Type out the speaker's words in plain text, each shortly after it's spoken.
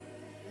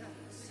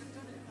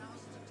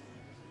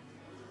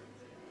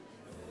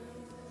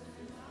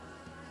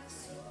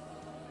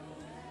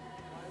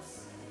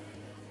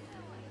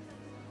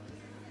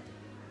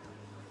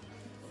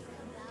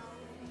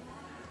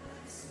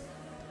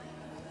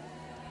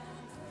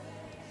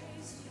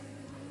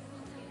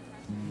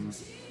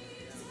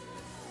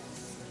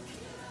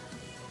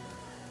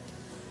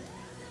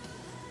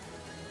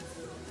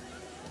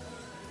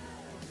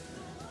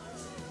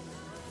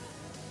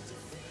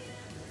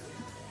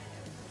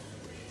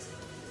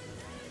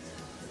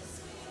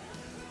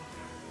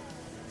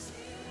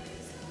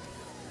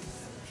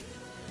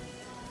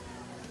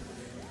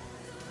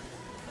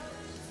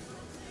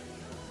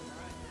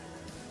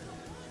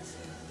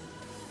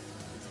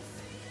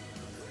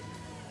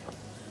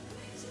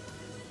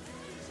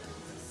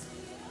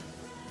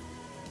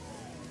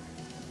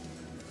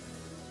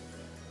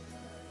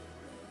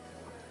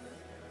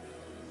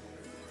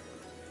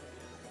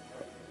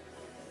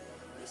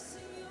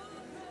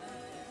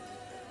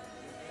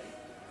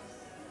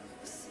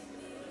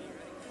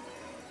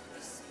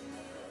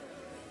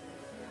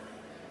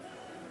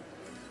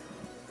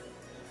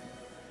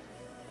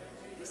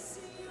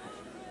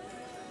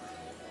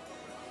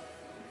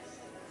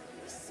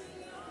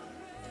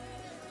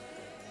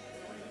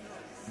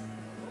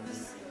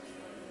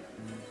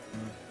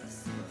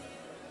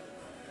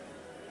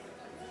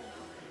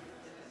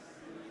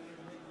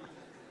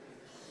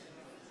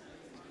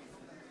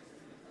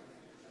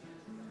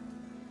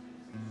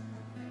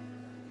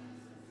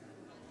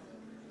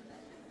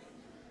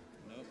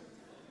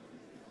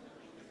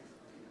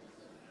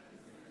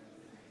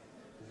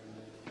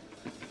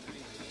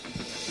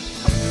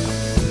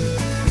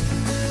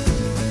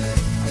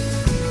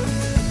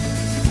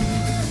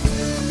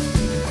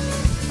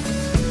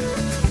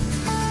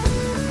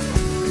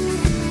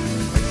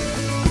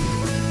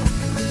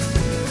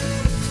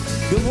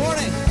Good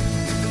morning.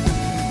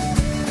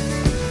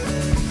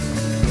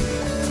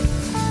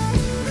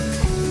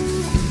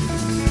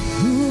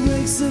 Who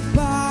breaks the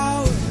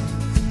power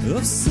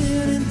of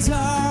sin and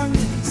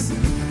darkness?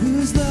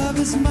 Whose love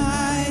is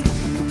mighty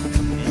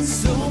and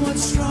so much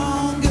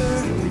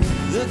stronger?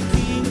 The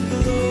King of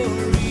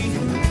glory,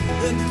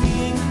 the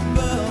King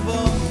above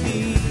all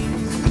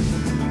kings.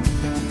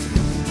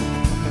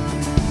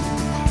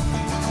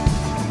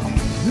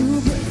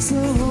 Who breaks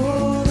the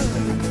whole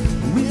earth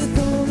with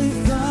holy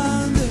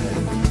thunder?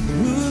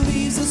 Who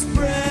leaves us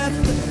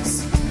breathless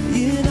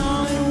in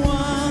awe and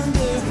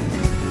wonder?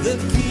 The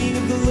King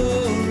of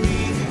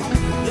glory,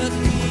 the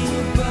King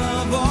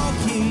above all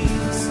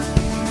kings.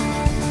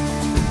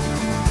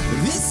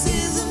 This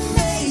is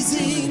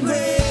amazing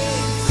grace.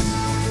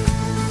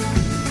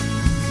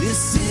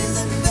 This is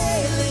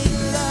unfailing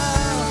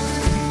love,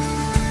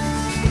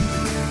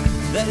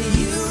 that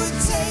you would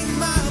take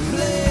my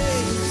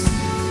place,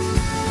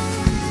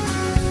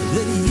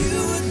 that you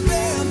would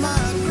bear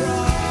my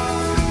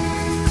cross.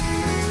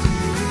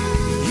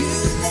 You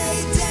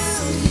laid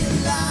down your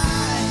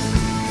life,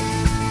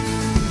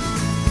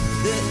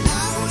 that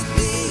I would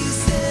be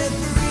set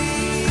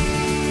free.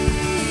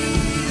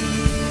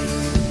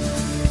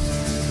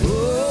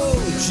 Oh,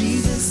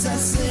 Jesus, I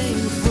sing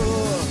for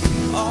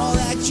all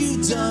that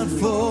you've done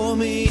for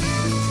me.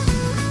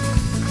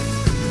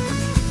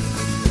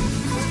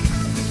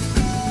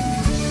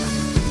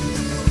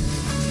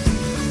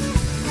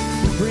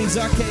 Who brings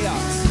our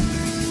chaos?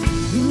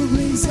 Who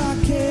brings our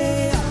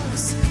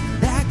chaos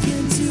back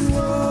into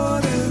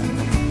order?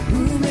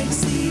 Who makes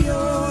the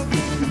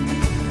orphan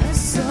a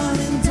son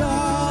and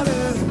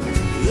daughter?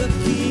 The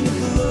King of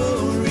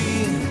glory,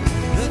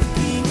 the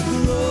King of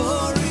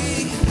glory,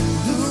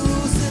 who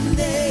rules the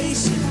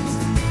nations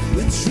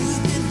with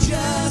truth and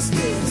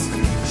justice,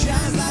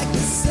 shines like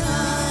the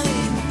sun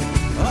in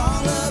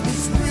all of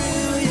his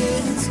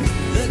brilliance.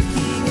 The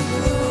King of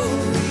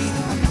glory,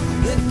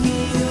 the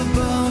King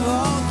above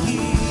all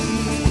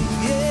kings.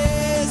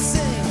 Yes,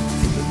 sing.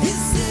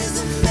 This is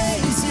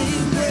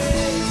amazing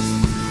grace.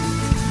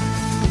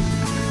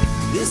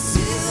 This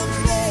is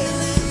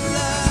unfailing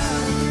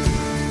love.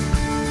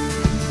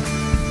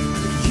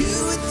 You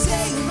would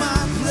take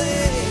my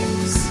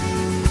place,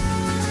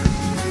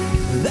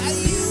 that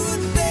you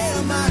would bear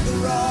my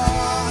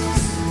cross.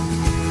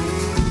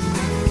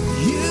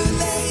 You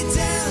laid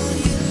down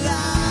your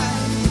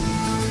life,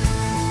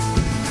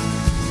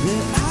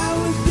 that I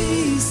would be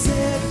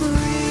set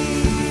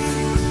free.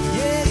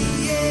 Yeah,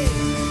 yeah.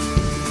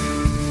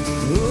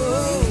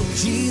 Oh,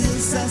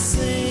 Jesus, I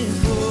sing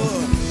for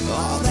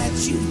all that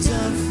you've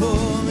done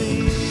for me.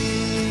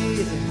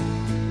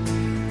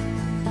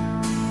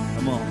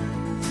 Come on.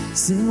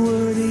 Sing,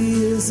 worthy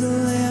is the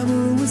Lamb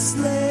who was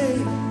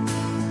slain.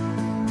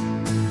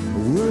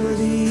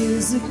 Worthy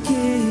is the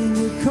King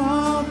who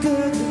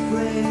conquered the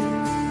grave.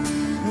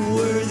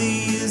 Worthy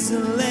is the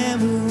Lamb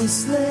who was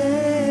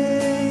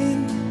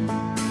slain.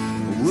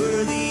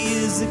 Worthy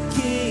is the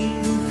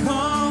King who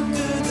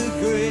conquered the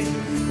grave.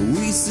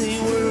 We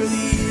sing,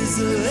 worthy is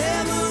the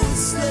Lamb who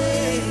was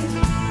slain.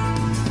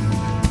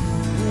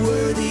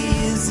 Worthy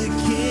is the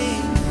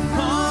King who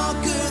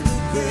conquered the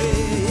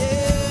grave.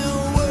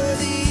 Yeah,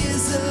 worthy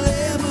is the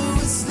Lamb who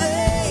was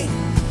slain.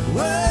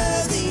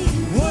 Worthy,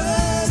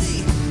 worthy,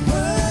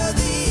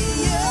 worthy.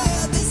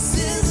 Yeah, this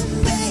is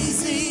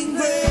amazing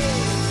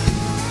grace.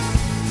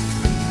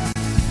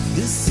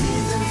 This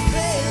is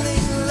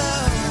unfailing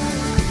love.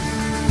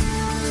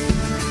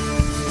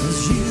 'Cause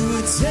you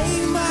would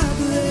take my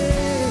place.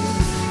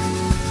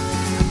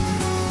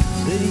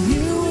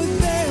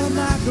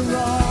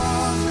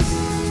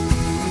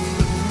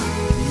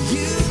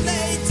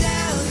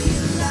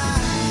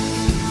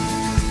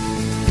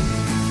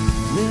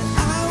 that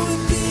I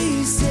would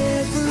be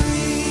set free.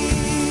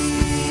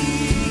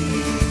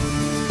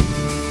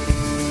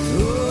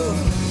 Oh,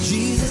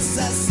 Jesus,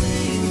 I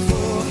sing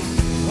for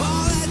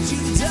all that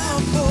you've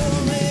done for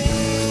me.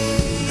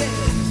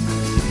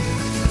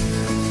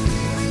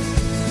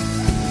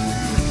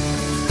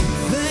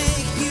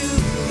 Thank you,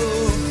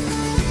 Lord,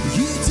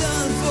 you've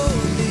done for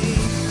me.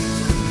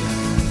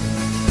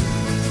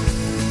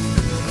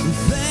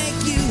 Thank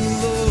you,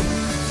 Lord.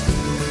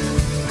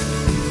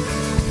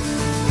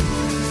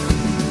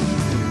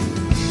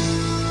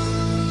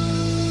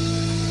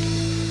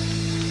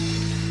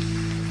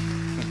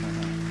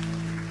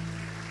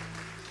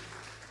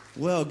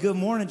 Well, good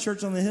morning,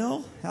 Church on the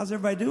Hill. How's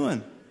everybody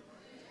doing?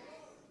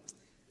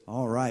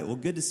 All right. Well,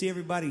 good to see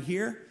everybody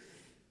here.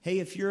 Hey,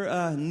 if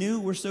you're new,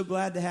 we're so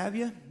glad to have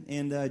you.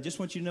 And just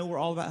want you to know we're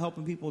all about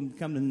helping people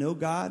come to know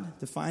God,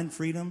 to find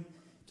freedom,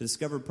 to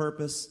discover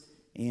purpose,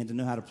 and to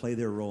know how to play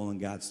their role in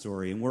God's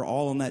story. And we're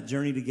all on that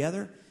journey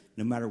together,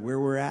 no matter where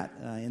we're at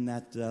in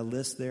that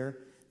list there.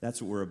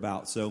 That's what we're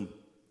about. So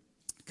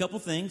a couple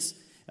things.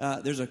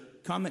 There's a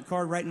comment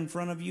card right in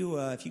front of you.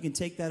 If you can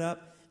take that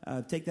up.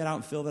 Take that out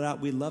and fill that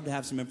out. We'd love to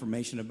have some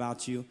information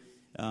about you.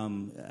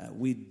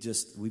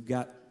 We've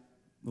got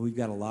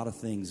a lot of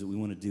things that we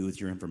want to do with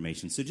your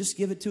information. So just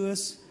give it to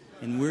us,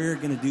 and we're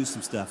going to do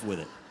some stuff with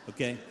it.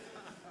 Okay?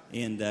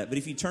 And but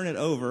if you turn it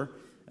over,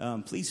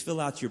 please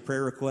fill out your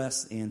prayer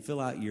requests and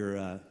fill out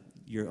your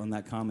on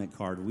that comment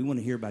card. We want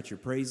to hear about your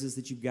praises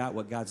that you've got,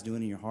 what God's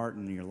doing in your heart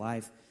and in your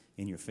life,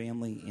 in your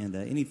family, and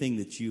anything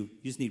that you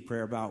just need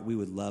prayer about. We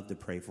would love to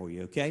pray for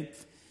you. Okay?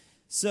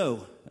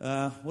 So,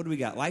 what do we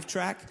got? Life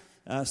Track,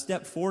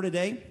 step 4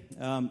 today.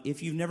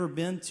 If you've never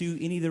been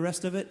to any of the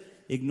rest of it,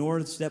 ignore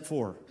step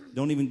 4.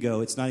 Don't even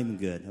go. It's not even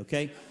good,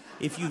 okay?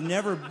 If you've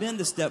never been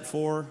to step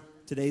 4,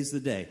 today's the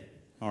day.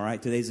 All right,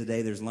 today's the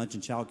day. There's lunch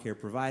and childcare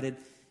provided,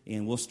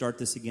 and we'll start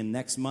this again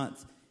next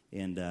month.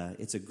 And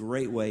it's a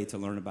great way to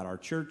learn about our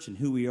church and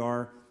who we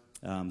are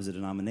as a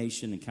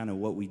denomination and kind of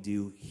what we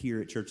do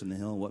here at Church on the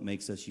Hill and what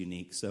makes us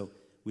unique. So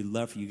we'd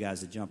love for you guys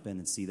to jump in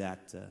and see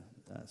that,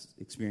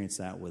 experience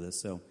that with us.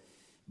 So,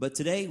 but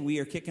today we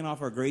are kicking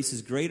off our Grace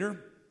is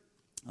Greater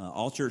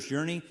all church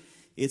journey.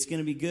 It's going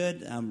to be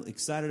good. I'm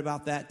excited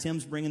about that.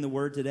 Tim's bringing the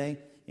word today,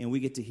 and we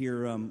get to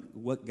hear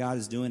what God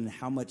is doing and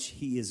how much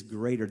He is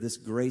greater. This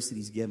grace that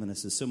He's given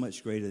us is so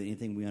much greater than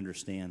anything we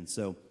understand.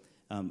 So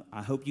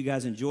I hope you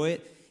guys enjoy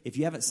it. If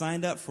you haven't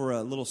signed up for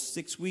a little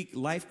 6-week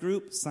life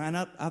group, sign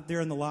up out there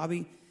in the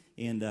lobby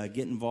and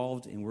get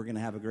involved, and we're going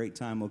to have a great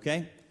time.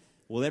 Okay.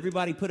 Well,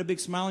 everybody put a big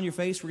smile on your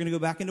face. We're going to go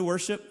back into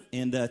worship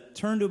and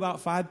turn to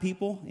about 5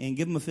 people and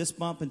give them a fist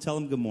bump and tell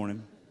them good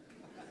morning.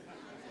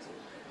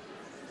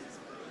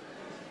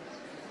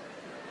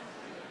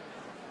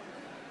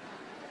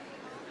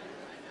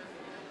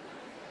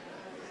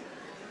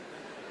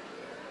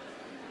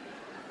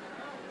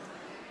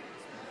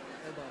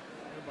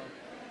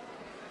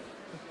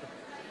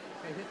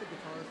 Hey, hit the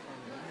guitar for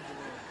me.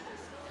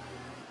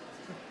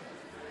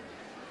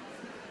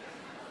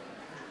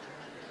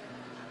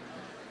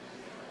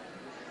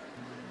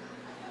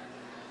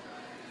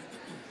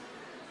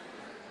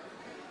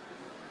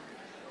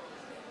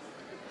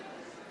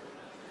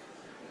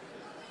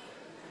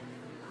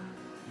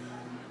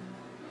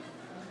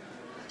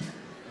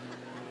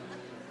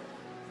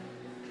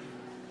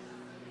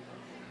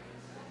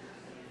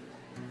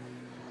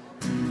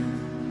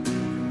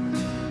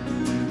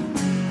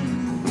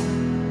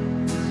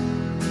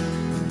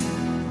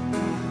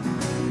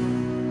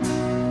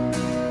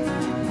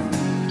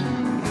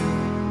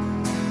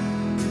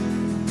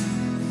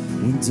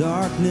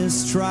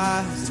 Darkness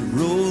tries to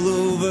roll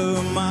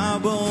over my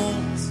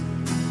bones,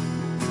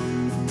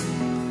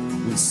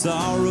 when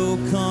sorrow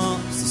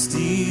comes to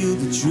steal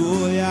the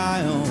joy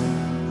I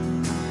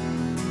own,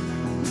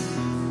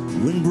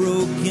 when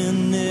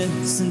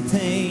brokenness and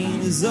pain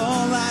is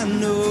all I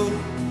know,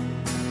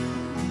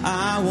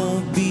 I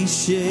won't be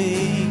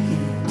shaken,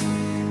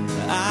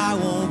 I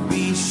won't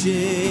be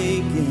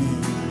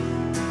shaken,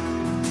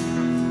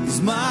 'cause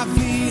my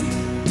fear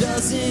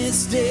doesn't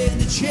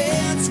stand a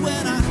chance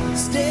when I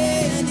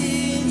stand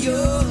in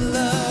your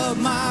love.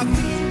 My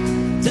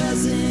feet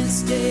doesn't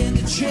stand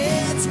a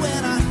chance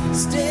when I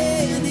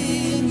stand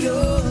in your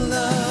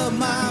love.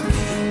 My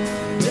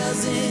feet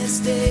doesn't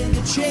stand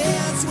a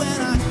chance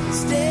when I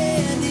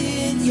stand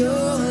in your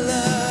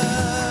love.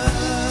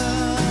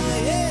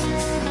 Yeah.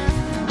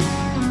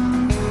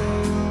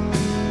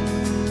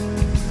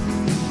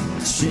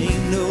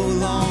 Shame no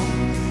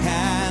longer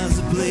has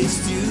a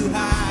place to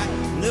hide.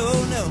 No,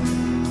 no.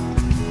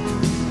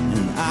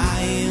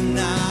 I am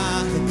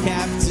not a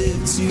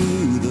captive to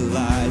the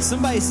lies.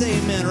 Somebody say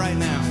amen right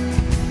now.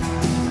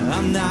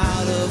 I'm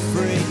not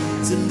afraid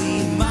to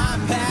leave my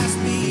past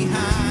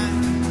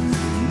behind.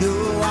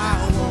 No,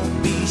 I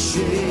won't be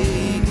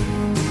shaken.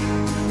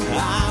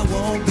 I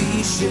won't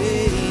be shaken.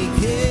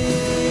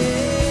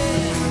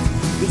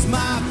 'Cause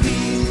my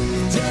feet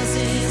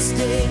doesn't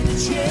stand a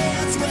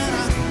chance when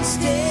I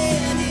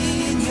stand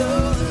in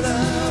your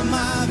love.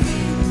 My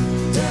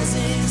feet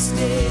doesn't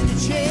stand a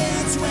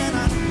chance when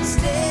I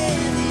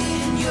stand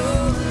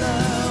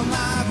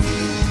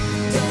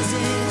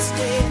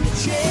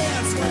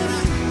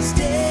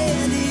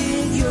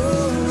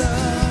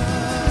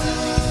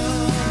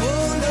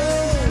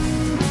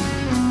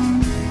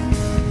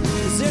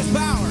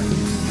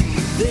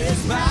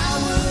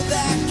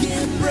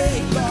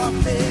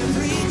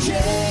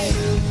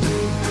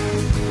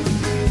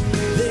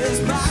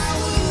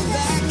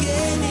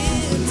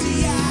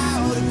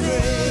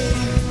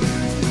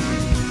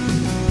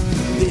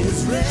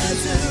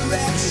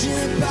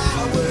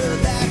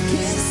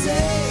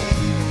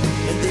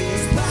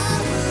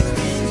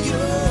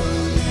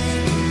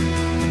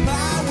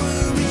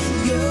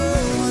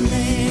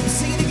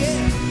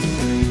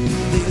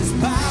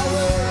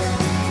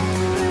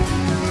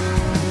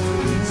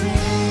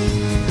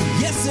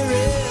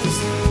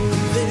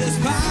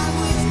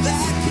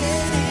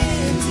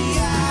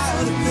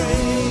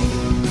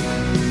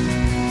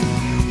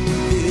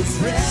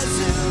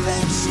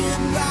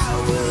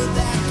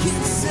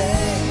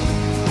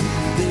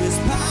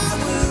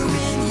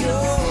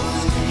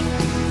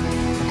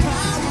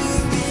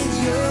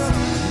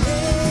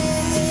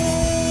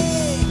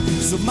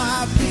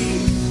My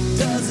fear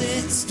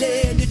doesn't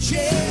stand a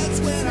chance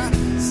when I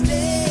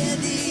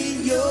stand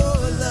in your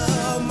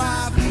love.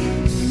 My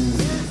fear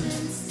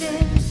doesn't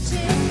stand a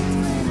chance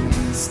when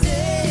I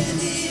stand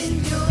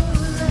in your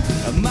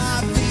love.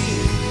 My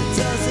fear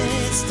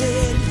doesn't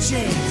stand a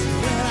chance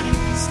when I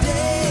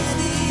stand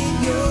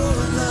in your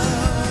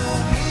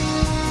love.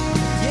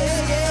 Yeah,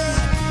 yeah.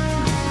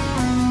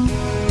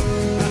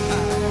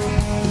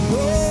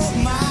 Oh,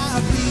 my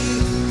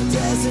fear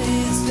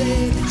doesn't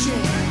stand a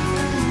chance.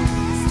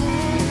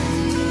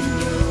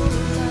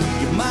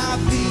 My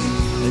feet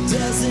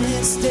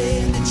doesn't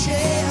stand a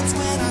chance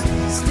when I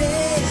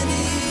stand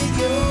in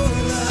your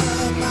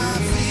love. My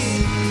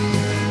feet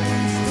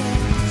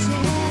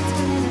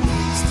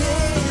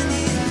stand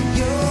in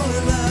your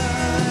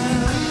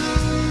love.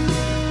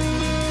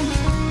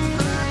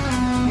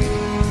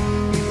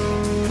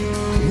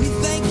 We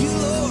thank you,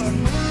 Lord.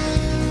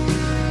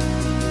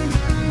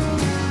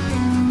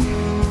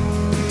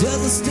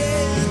 Doesn't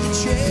stand a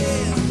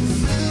chance.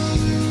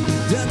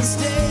 Doesn't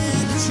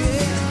stand a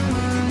chance.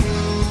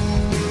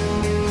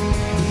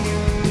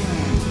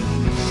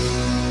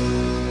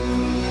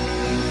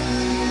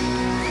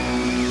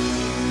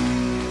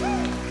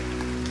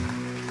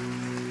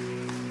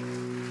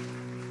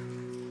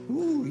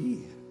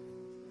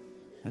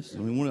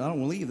 I don't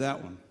want to leave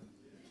that one.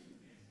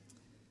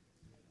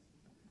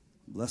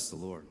 Bless the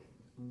Lord.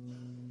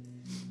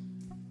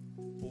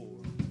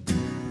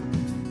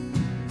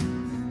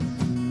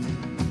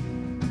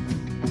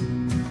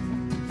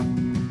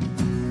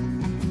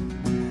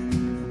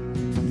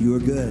 You are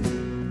good.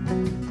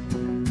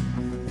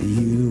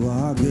 You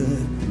are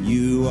good.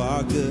 You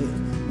are good.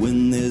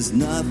 When there's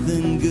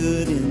nothing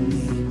good in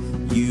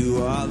me,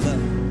 you are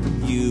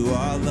love. You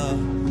are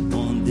love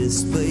on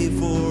display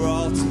for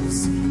all to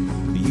see.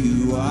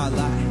 You are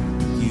light.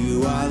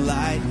 You are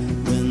light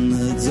when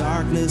the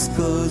darkness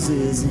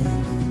closes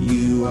in.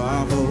 You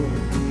are hope.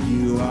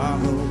 You are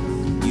hope.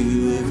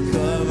 You have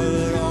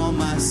covered all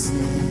my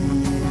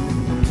sin.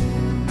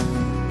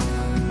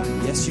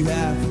 Yes, you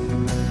have.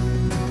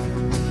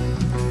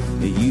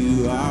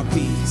 You are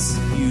peace.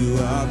 You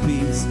are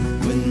peace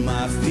when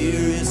my fear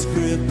is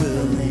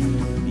crippling.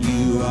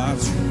 You are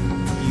true.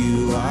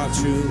 You are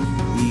true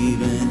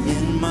even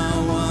in my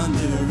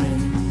wandering.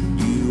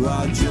 You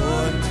are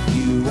joy.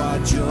 You are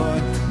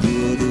joy.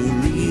 You're the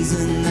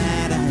reason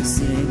that I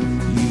sing.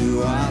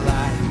 You are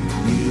light.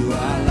 You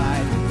are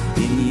light.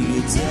 In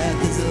you death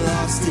has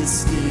lost its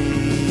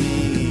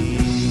sting.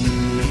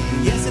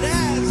 Yes, it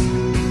has.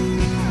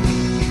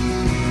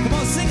 Come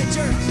on, sing it,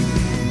 church.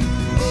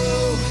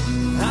 Oh,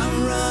 I'm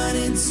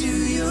running to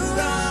your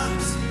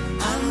arms.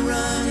 I'm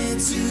running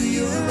to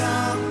your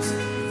arms.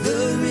 The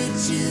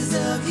riches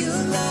of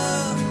your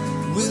love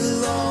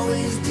will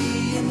always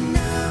be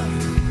enough.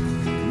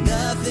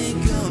 Nothing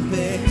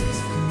compares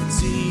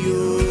to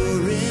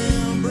your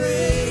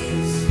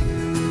embrace.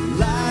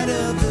 Light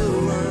of the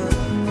world,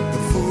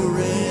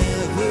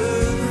 forever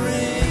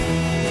reign.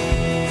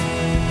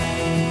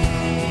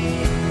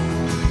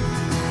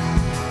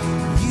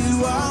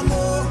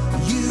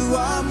 You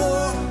are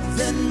more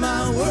than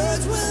my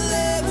words will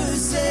ever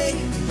say.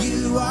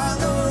 You are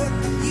Lord,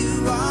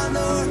 you are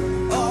Lord.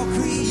 All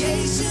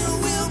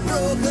creation will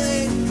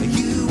proclaim.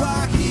 You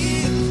are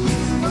here,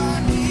 you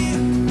are here.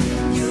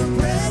 Your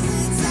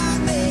presence I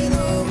made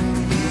whole.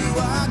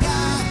 You are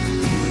God,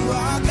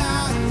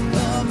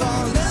 of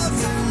all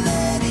else I'm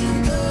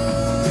letting go.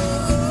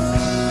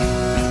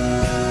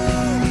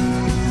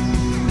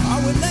 I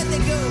would let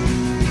it go.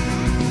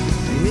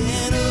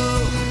 And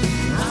oh,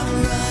 I'm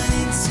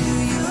running to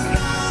your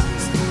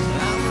arms.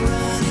 I'm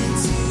running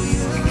to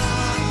your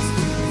arms.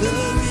 The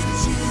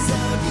riches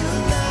of your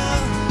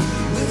love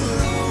will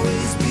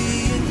always be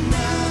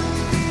enough.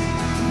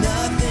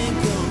 Nothing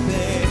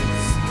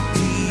compares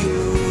to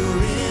your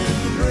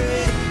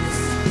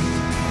embrace.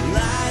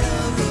 Light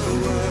of the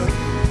world,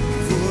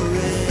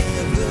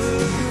 forever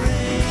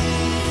reign.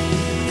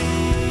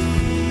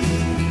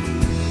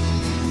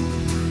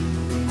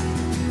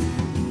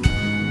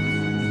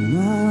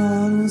 My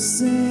heart will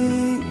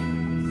sing,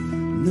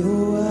 no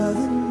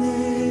other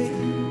name.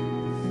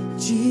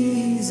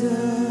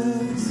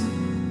 Jesus,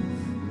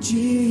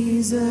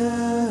 Jesus.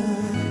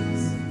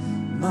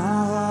 My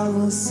heart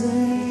will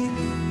sing,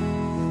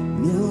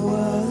 no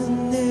other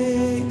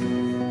name.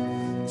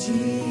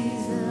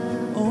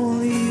 Jesus,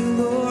 only you,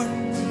 Lord.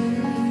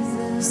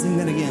 Jesus. Sing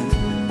that again.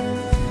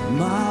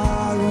 My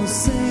heart will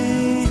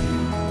sing,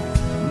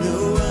 no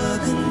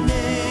other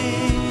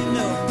name,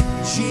 no.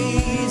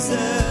 Jesus,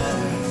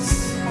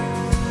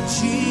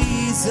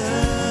 Jesus.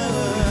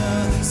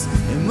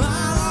 And my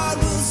heart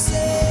will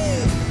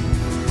sing,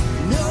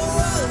 no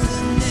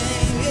other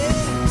name,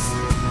 yes.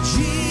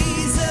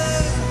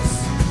 Jesus,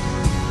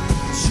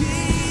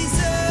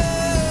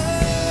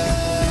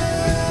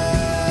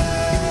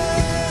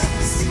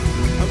 Jesus.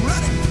 I'm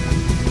running.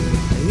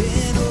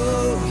 And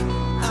oh,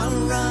 I'm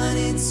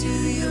running to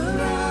your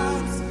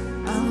arms.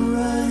 I'm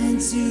running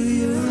to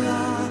your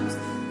arms.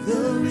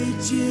 The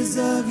riches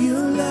of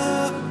your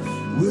love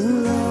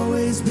will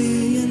always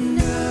be enough.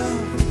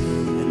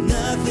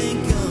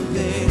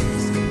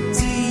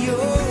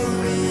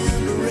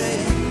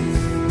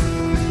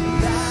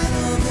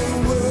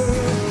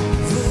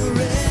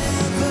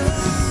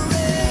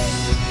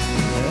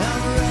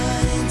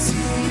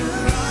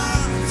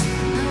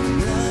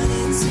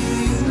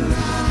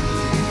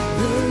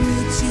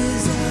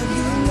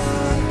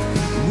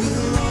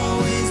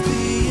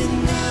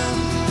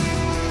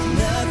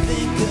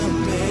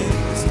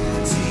 amaze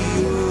to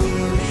your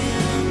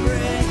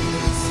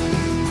embrace,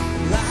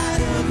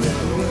 light of the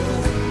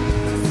world,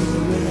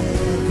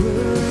 forever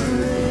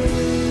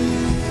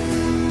reign,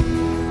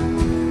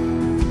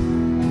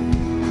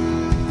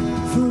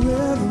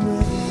 forever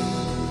reign.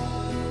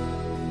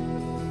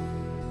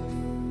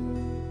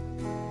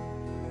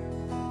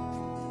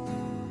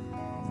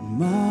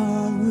 My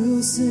heart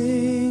will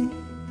sing,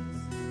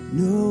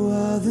 no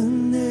other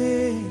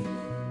name,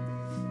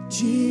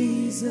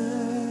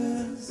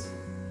 Jesus,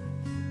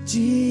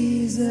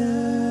 Jesus.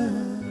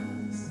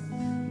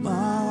 My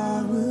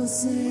heart will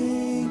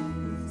sing,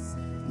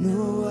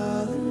 no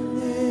other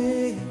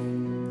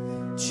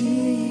name,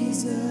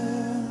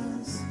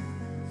 Jesus,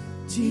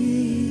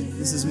 Jesus.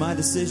 This is my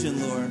decision,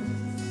 Lord.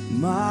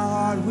 My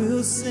heart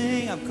will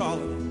sing, I'm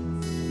calling it,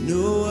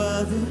 no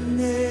other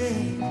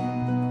name,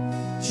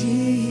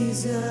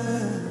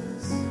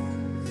 Jesus,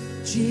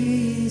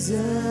 Jesus.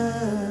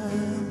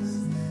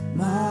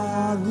 My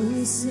heart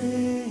will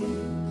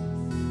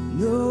sing,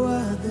 no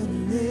other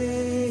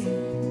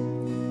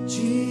name,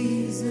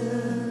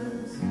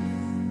 Jesus,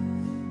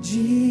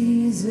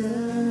 Jesus.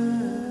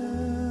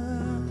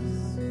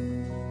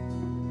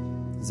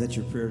 Is that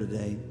your prayer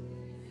today?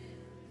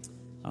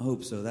 I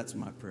hope so. That's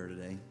my prayer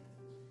today.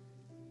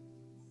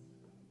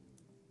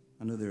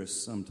 I know there are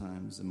some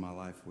times in my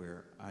life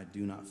where I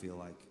do not feel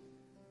like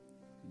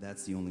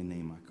that's the only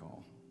name I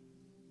call.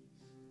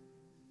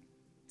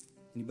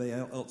 Anybody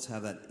else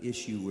have that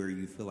issue where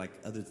you feel like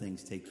other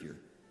things take your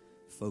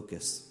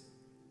focus?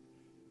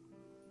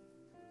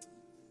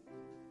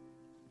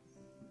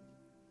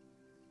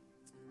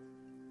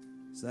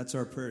 So that's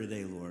our prayer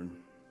today, Lord.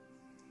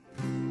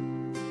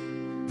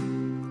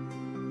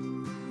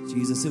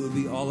 Jesus, it would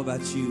be all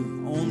about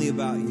you, only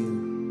about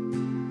you.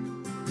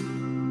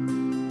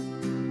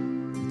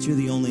 That you're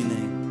the only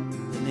name,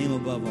 the name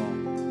above all.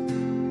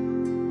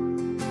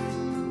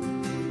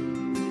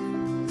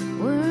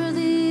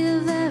 Worthy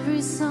of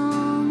every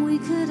song we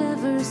could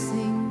ever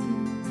sing,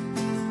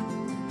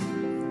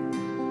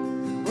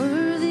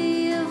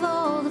 worthy of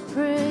all the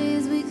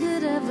praise we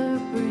could ever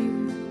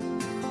bring,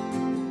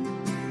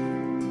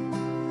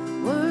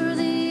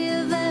 worthy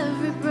of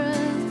every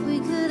breath we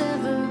could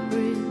ever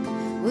breathe.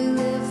 We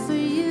live for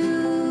you.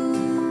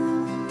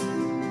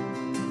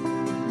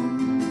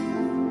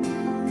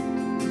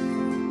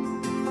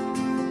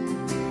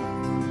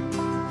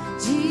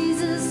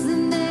 Jesus, the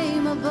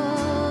name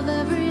above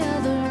every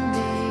other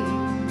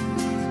name.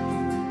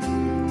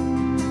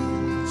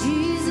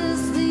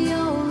 Jesus, the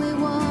only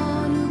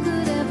one who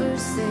could ever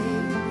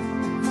save.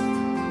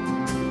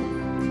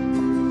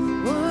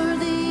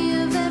 Worthy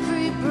of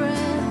every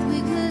breath we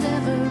could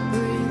ever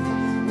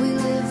breathe. We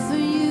live for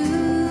you.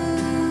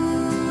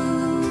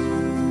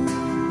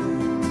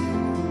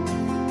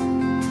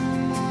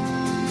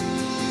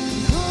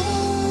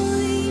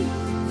 Holy,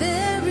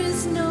 there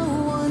is no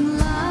one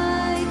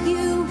like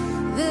you.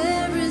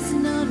 There is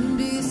none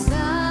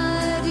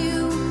beside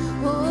you.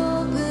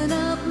 Open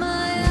up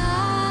my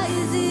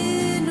eyes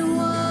in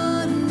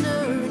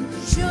wonder.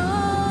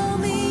 Show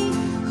me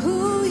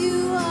who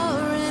you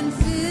are and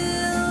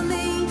fill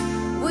me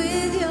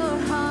with your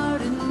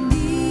heart and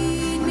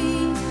lead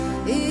me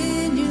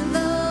in your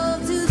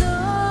love to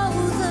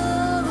those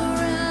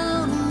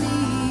around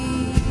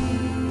me.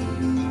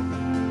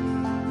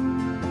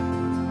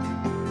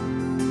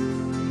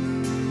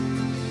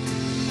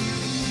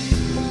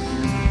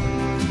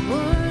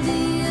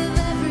 Worthy of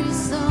every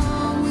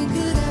song we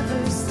could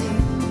ever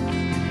sing,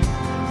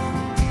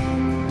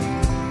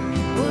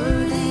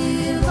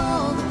 worthy of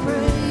all the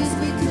praise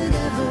we could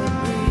ever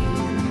bring,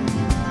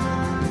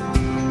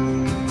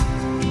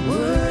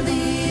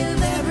 worthy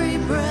of every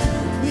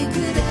breath we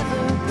could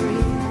ever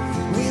breathe.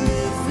 We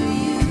live for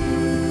you,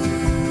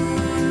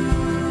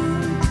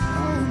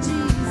 oh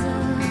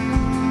Jesus.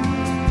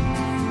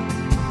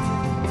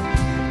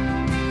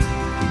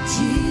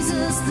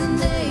 Jesus, the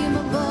name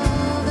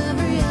above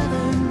every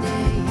other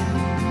name.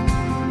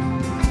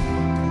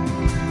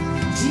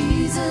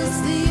 Jesus,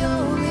 the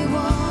only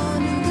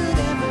one who could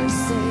ever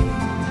save.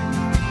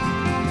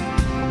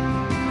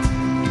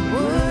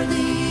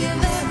 Worthy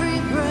of every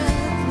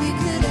breath we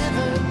could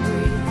ever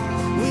breathe.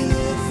 We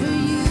live for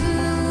you.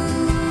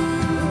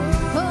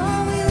 Oh,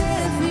 we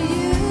live for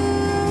you.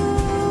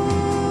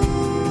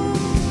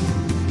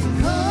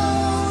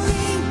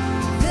 Holy,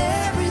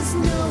 there is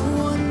no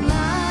one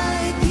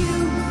like you.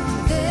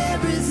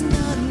 There is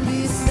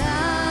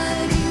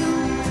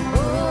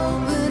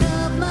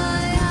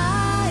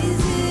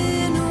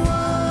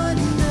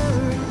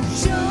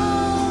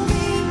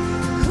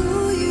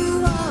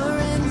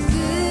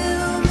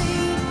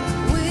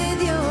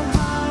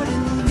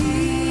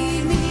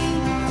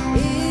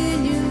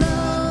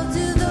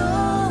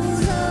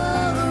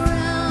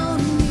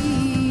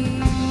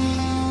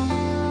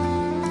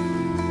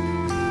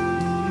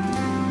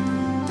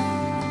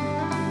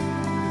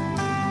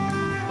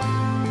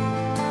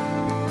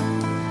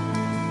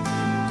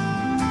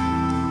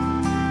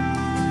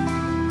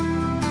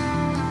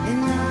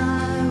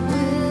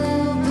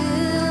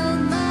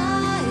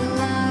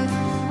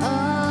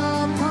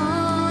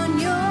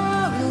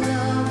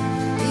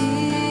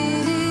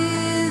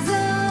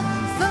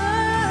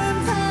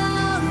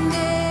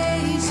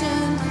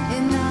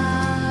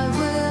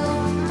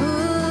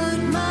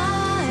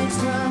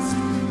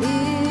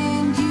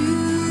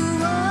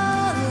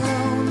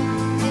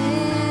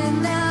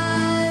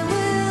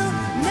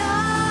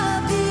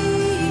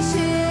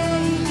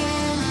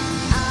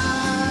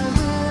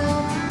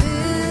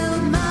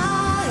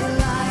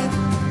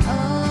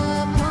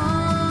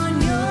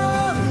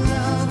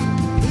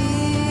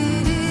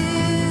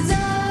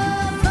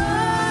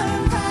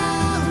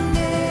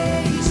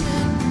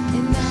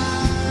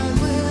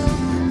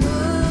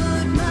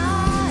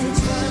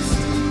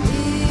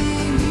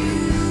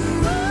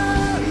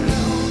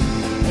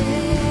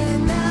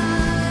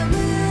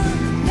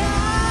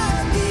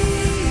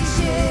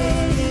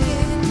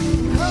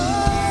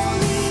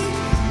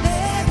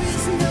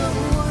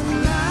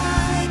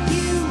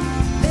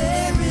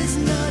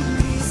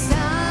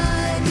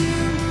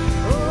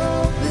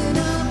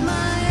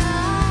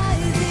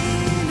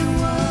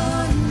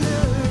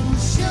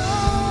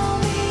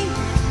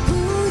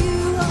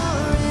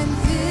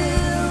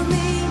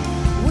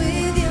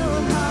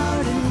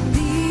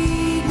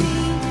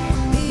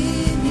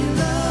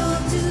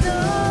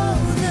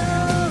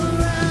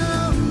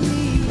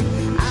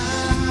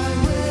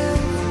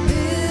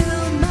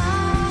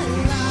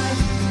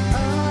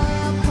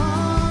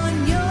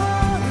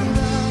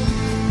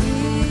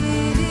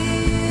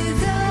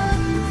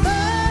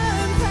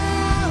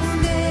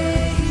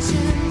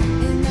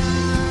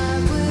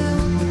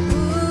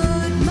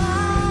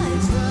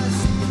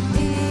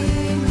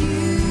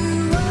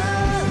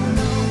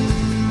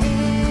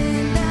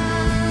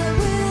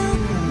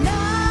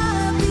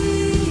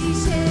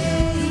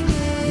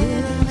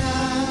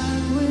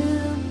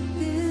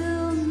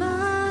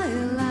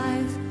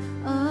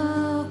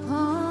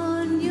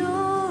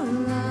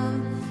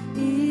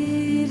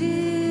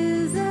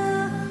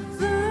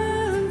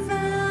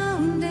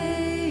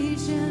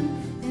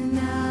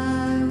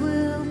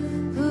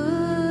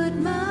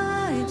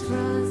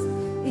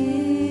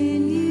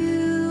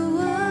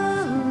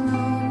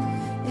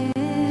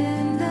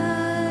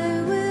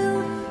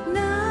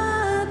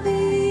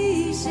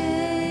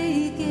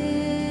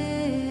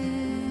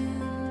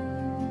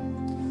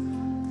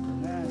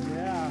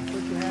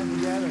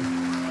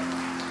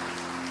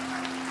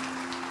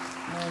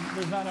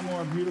There's not a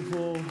more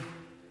beautiful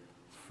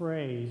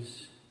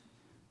phrase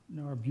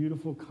nor a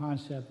beautiful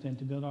concept than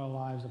to build our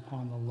lives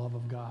upon the love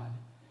of God.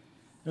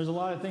 There's a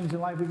lot of things in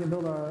life we can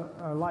build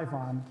our life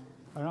on,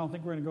 but I don't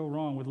think we're going to go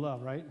wrong with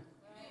love, right?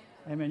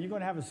 Amen. You're going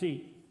to have a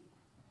seat.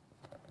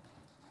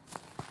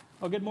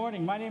 Well, good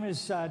morning. My name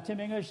is Tim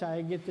English.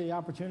 I get the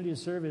opportunity to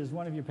serve as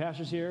one of your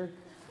pastors here.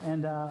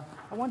 And I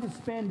want to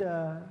spend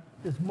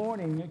this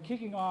morning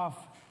kicking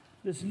off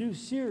this new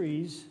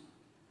series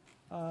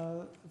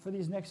for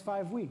these next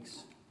 5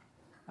 weeks.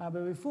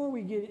 But before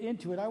we get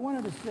into it, I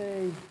wanted to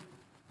say,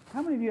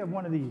 how many of you have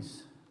one of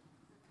these?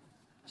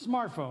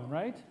 Smartphone,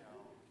 right?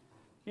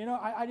 You know,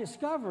 I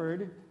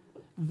discovered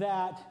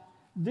that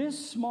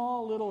this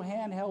small little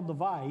handheld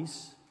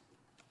device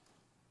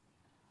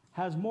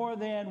has more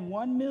than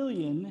 1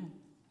 million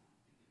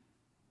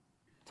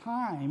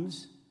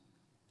times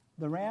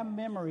the RAM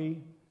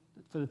memory,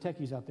 for the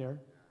techies out there,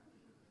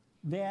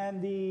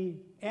 and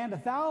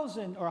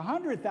 1,000 or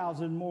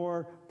 100,000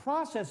 more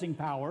processing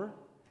power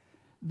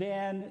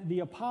than the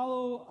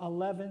Apollo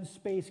 11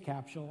 space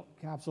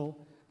capsule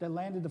that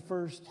landed the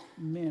first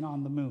men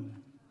on the moon.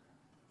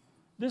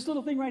 This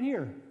little thing right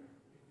here,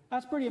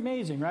 that's pretty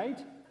amazing, right?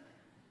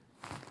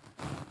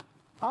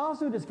 I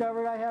also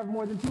discovered I have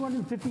more than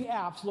 250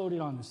 apps loaded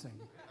on this thing.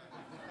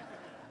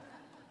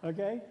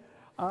 Okay?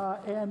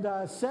 And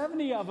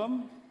 70 of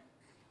them,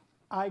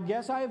 I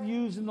guess I have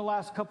used in the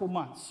last couple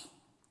months.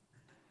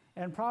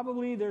 And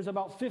probably there's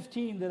about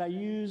 15 that I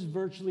use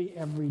virtually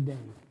every day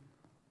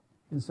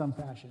in some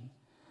fashion.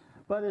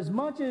 But as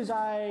much as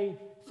I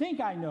think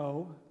I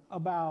know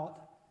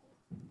about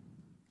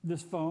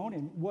this phone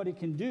and what it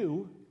can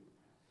do,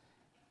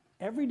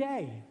 every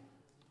day,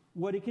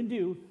 what it can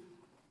do,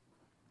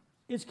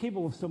 it's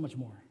capable of so much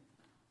more.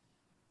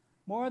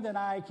 More than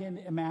I can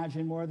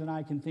imagine, more than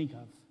I can think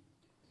of.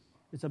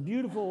 It's a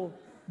beautiful,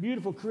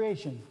 beautiful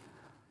creation.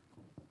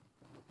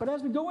 But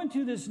as we go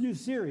into this new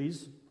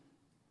series,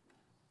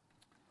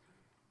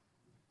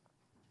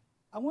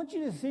 I want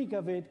you to think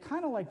of it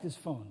kind of like this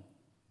phone.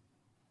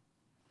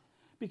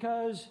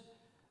 Because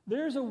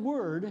there's a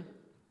word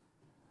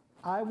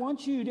I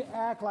want you to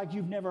act like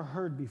you've never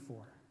heard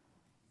before.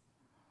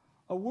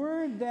 A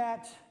word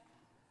that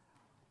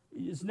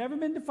has never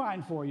been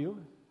defined for you.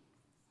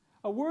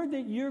 A word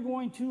that you're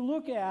going to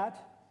look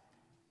at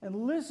and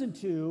listen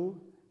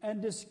to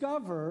and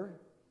discover,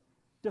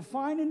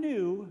 define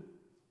anew,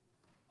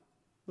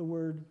 the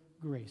word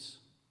grace.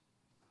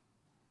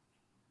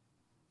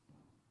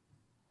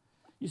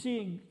 You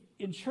see,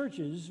 in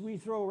churches, we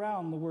throw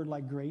around the word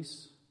like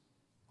grace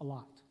a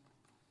lot.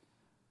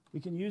 We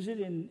can use it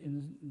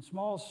in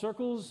small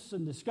circles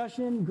and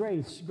discussion,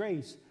 grace,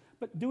 grace.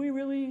 But do we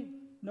really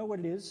know what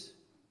it is?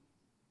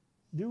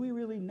 Do we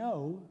really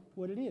know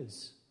what it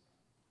is?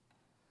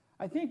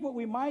 I think what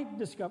we might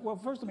discover, well,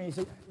 first let me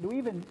say,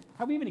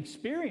 have we even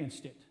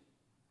experienced it?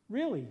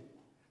 Really?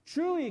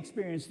 Truly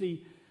experienced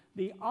the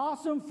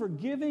awesome,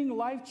 forgiving,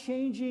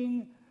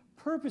 life-changing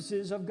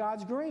purposes of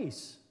God's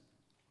grace?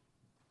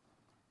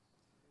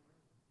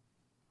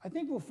 I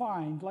think we'll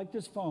find, like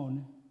this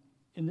phone,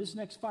 in this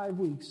next 5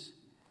 weeks,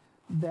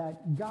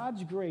 that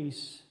God's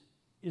grace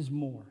is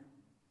more.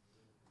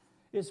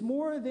 It's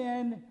more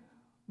than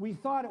we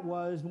thought it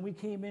was when we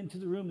came into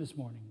the room this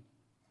morning.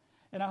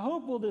 And I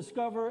hope we'll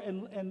discover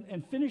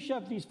and finish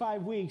up these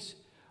 5 weeks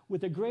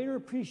with a greater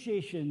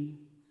appreciation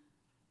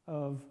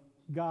of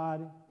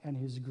God and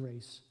His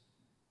grace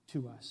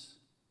to us.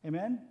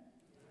 Amen?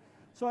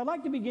 So I'd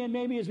like to begin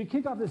maybe as we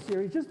kick off this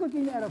series, just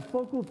looking at a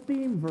focal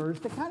theme verse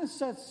that kind of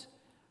sets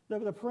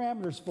the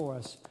parameters for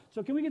us.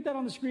 So can we get that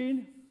on the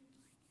screen?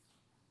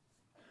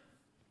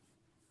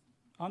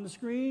 On the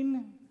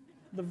screen,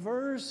 the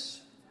verse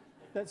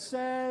that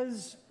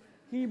says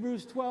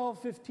Hebrews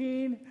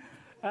 12:15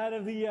 out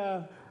of the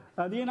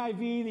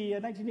NIV, the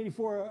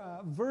 1984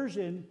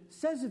 version,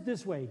 says it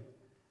this way: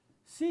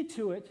 see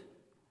to it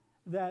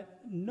that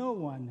no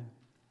one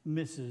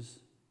misses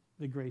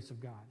the grace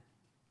of God.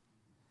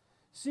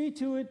 See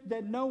to it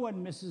that no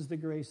one misses the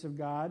grace of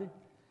God,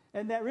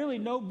 and that really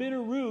no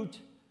bitter root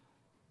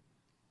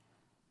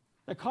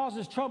that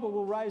causes trouble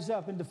will rise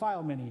up and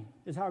defile many,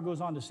 is how it goes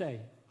on to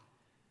say.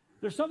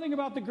 There's something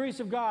about the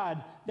grace of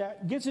God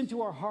that gets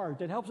into our heart,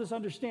 that helps us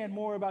understand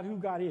more about who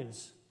God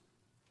is.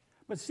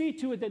 But see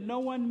to it that no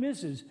one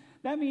misses.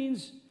 That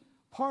means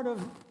part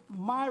of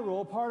my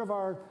role, part of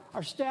our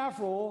staff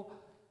role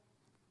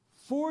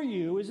for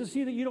you is to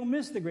see that you don't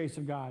miss the grace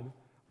of God.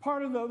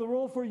 Part of the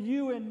role for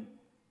you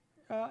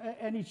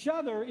and each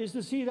other is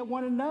to see that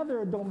one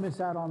another don't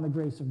miss out on the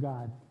grace of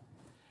God.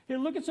 Here,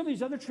 look at some of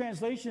these other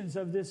translations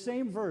of this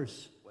same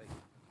verse. Let's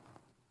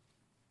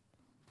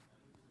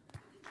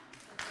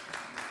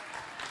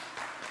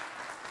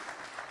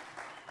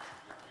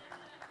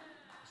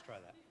try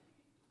that.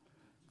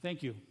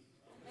 Thank you.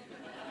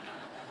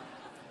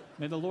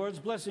 May the Lord's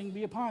blessing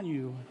be upon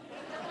you.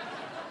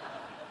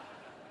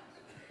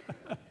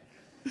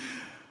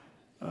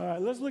 All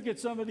right, let's look at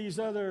some of these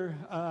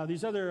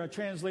other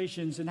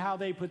translations and how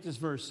they put this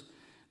verse.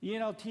 The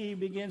NLT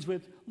begins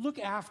with, look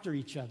after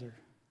each other.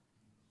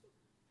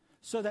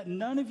 so that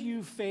none of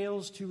you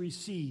fails to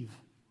receive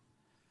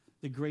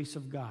the grace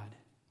of God.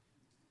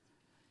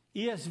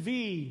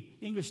 ESV,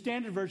 English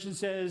Standard Version,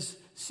 says,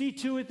 see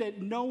to it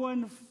that no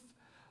one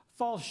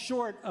falls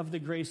short of the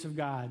grace of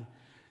God.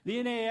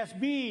 The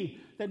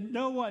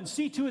NASB,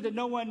 see to it that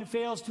no one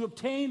fails to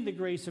obtain the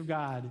grace of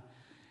God.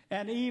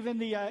 And even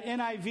the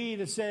NIV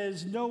that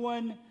says,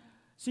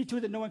 see to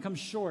it that no one comes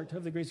short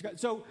of the grace of God.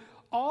 So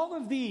all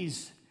of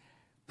these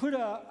put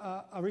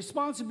a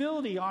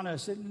responsibility on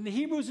us. And the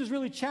Hebrews is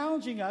really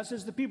challenging us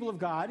as the people of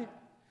God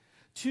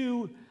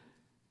to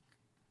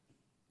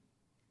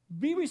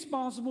be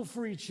responsible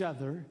for each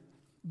other,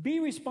 be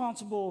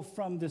responsible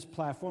from this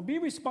platform, be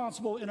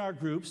responsible in our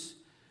groups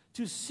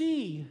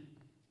to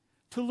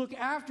look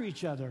after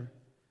each other,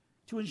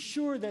 to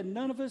ensure that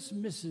none of us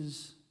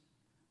misses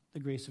the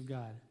grace of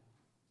God.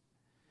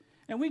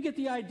 And we get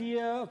the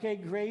idea, okay,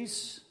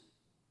 grace,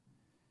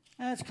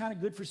 that's kind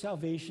of good for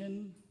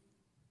salvation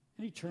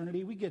and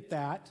eternity. We get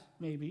that,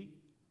 maybe.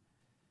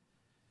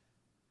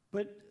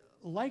 But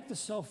like the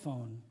cell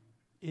phone,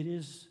 it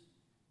is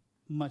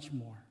much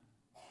more.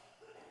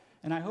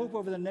 And I hope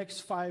over the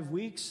next 5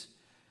 weeks,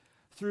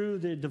 through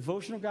the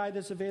devotional guide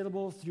that's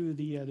available, through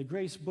the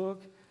Grace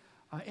book,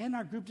 and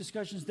our group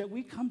discussions, that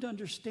we come to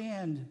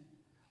understand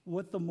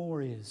what the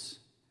more is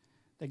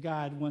that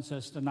God wants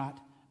us to not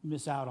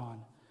miss out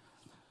on.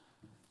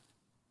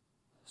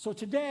 So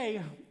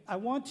today, I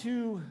want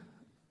to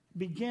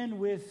begin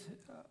with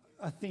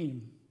a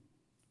theme.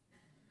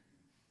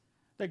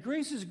 That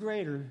grace is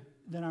greater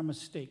than our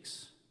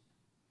mistakes.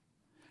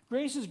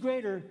 Grace is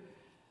greater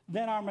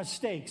than our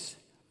mistakes.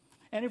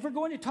 And if we're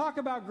going to talk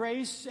about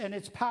grace and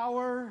its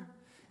power,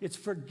 its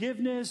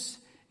forgiveness,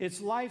 its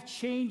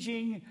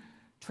life-changing,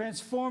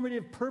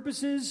 transformative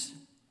purposes,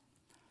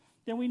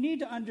 then we need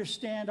to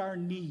understand our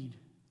need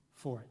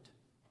for it.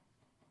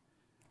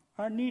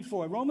 Our need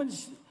for it.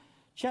 Romans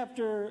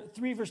chapter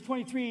 3, verse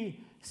 23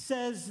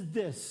 says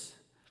this,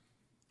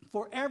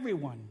 for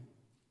everyone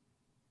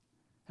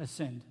has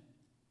sinned,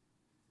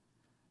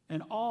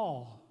 and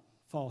all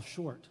fall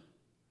short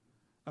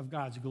of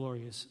God's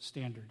glorious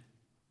standard.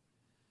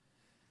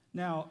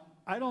 Now,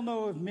 I don't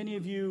know if many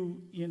of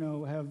you,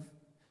 have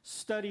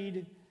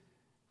studied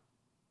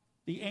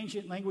the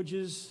ancient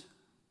languages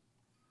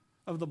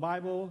of the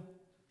Bible,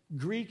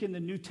 Greek in the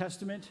New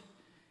Testament.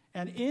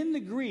 And in the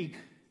Greek,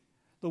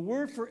 the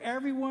word for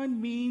everyone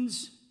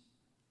means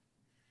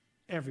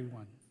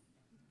everyone.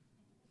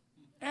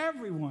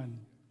 Everyone.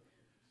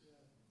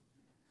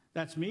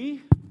 That's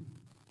me.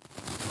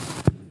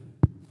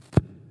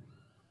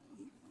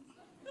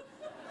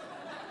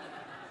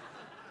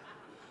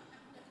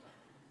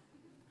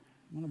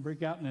 I'm going to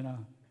break out in a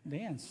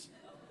dance.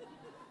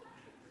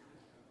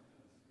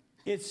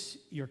 It's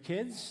your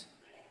kids,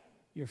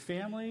 your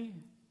family,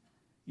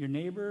 your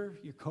neighbor,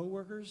 your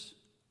coworkers,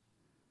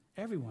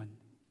 everyone.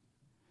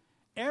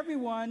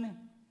 Everyone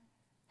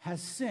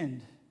has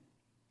sinned.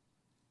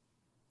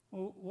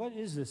 Well, what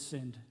is this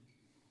sinned?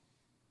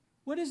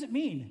 What does it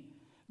mean?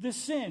 This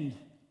sinned.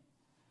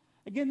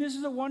 Again, this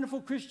is a wonderful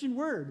Christian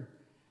word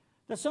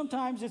that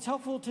sometimes it's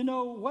helpful to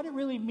know what it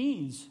really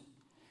means.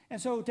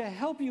 And so to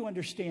help you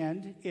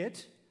understand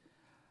it,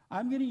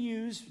 I'm going to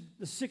use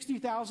the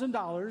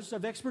 $60,000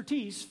 of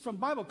expertise from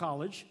Bible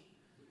college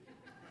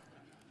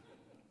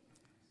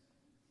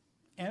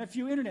and a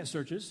few internet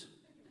searches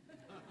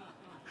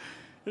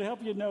to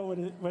help you know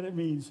what it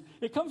means.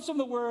 It comes from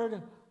the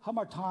word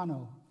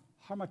hamartano.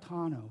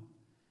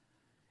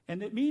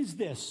 And it means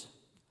this,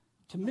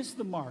 to miss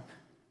the mark.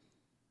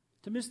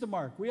 To miss the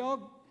mark. We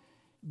all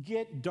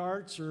get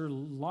darts or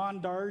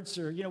lawn darts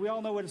or, we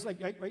all know what it's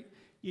like, right?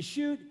 You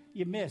shoot,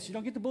 you miss. You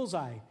don't get the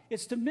bullseye.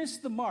 It's to miss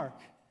the mark.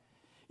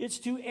 It's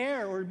to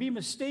err or be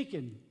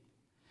mistaken.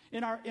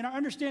 In our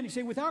understanding,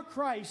 say, without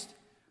Christ,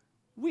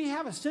 we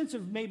have a sense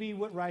of maybe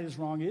what right is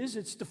wrong is.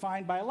 It's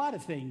defined by a lot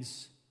of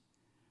things.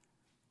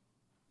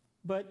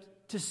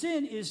 But to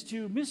sin is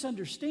to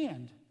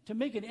misunderstand, to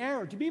make an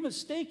error, to be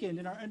mistaken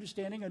in our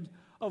understanding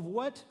of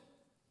what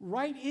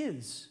right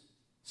is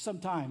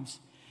sometimes.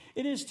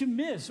 It is to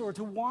miss or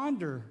to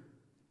wander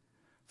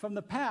from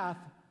the path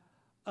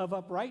of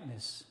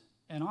uprightness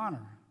and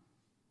honor,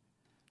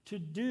 to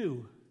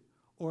do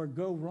or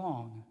go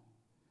wrong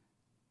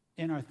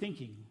in our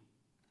thinking,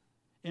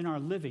 in our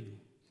living.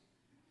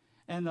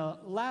 And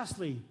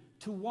lastly,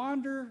 to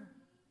wander,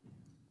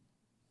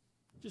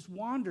 just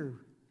wander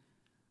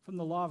from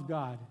the law of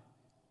God,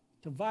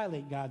 to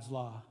violate God's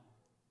law.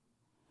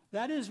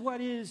 That is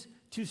what is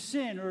to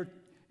sin, or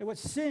what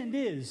sin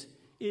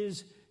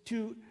is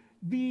to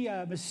be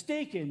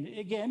mistaken.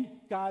 Again,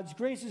 God's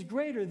grace is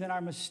greater than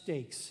our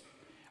mistakes.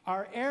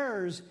 Our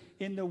errors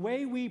in the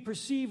way we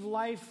perceive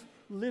life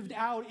lived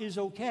out is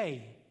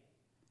okay.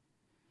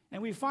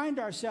 And we find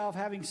ourselves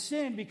having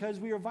sinned because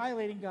we are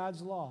violating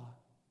God's law,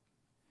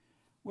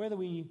 whether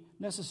we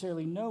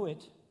necessarily know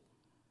it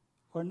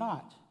or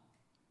not.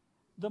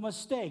 The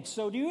mistake.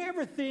 So do you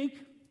ever think,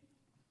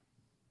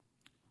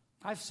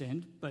 I've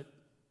sinned, but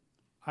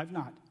I've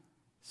not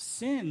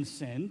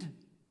sinned?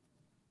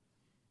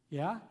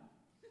 Yeah?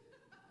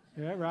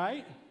 Yeah,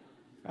 right?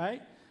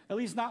 Right? At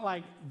least not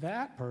like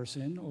that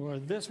person or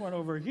this one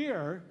over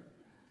here,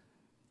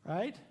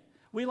 right?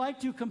 We like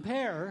to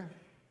compare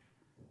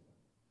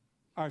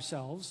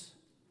ourselves.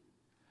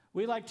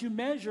 We like to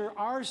measure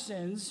our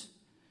sins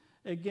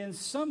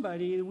against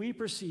somebody we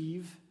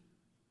perceive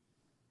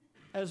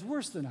as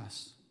worse than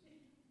us,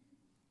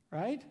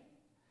 right?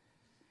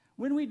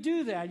 When we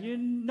do that, you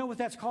know what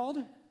that's called?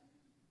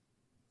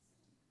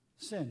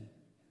 Sin.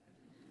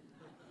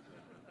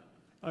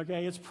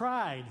 Okay, it's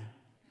pride.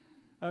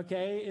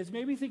 Okay, it's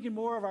maybe thinking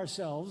more of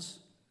ourselves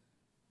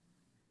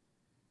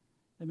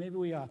than maybe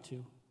we ought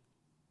to.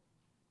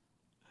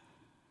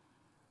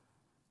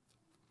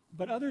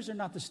 But others are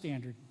not the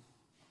standard.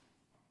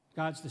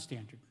 God's the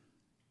standard.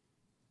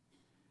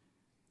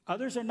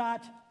 Others are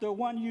not the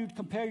one you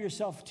compare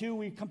yourself to.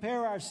 We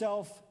compare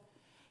ourselves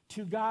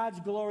to God's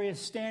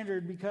glorious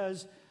standard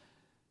because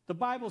the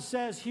Bible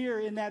says here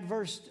in that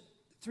verse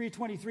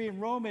 3:23 in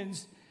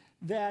Romans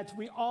that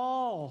we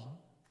all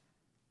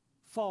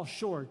fall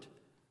short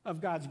of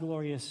God's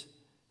glorious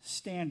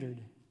standard.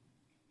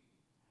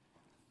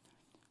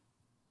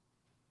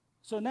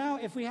 So now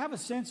if we have a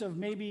sense of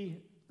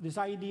maybe this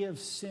idea of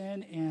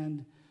sin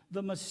and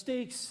the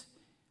mistakes,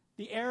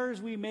 the errors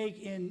we make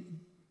in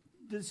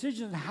the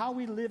decisions of how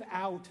we live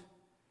out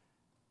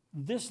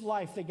this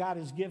life that God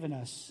has given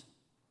us,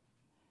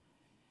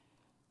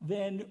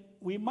 then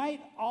we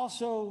might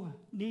also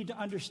need to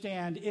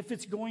understand if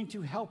it's going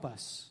to help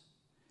us.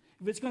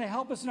 If it's going to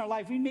help us in our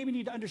life, we maybe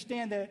need to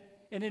understand that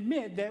and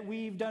admit that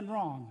we've done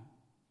wrong,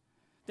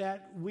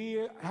 that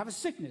we have a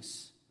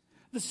sickness,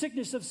 the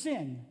sickness of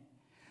sin.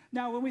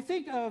 Now, when we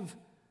think of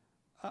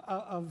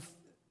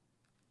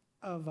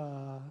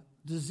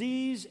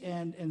disease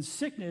and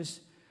sickness,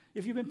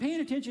 if you've been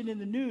paying attention in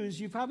the news,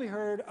 you've probably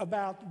heard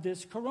about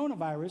this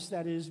coronavirus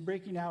that is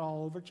breaking out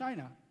all over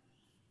China,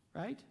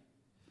 right?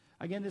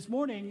 Again, this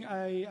morning,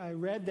 I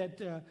read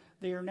that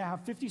they are now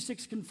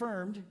 56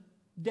 confirmed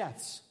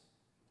deaths.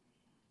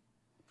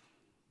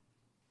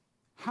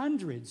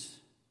 Hundreds,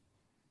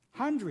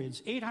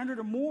 800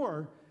 or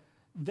more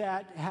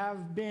that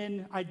have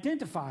been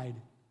identified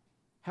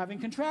having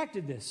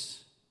contracted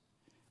this,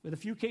 with a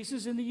few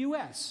cases in the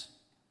U.S.,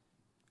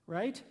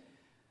 right?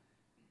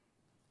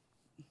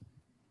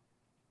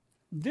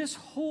 This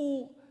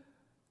whole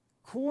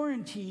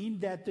quarantine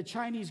that the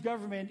Chinese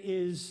government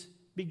is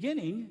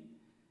beginning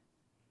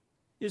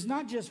is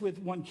not just with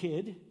one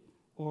kid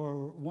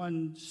or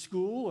one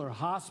school or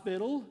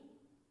hospital.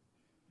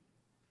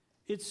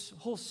 It's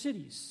whole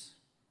cities.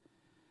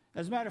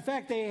 As a matter of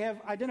fact, they have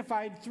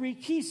identified 3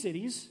 key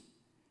cities,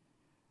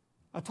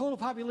 a total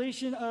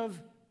population of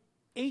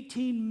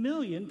 18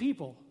 million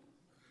people.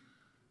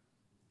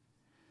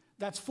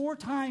 That's 4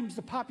 times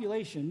the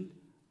population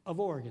of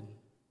Oregon.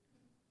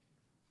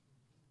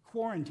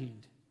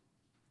 Quarantined.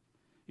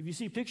 If you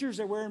see pictures,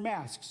 they're wearing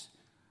masks.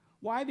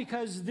 Why?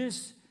 Because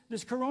this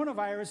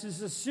coronavirus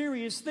is a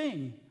serious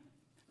thing.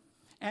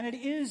 And it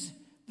is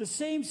the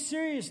same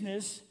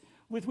seriousness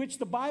with which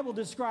the Bible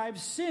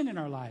describes sin in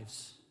our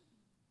lives.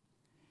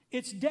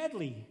 It's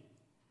deadly.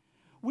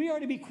 We are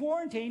to be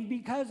quarantined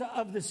because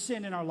of the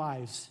sin in our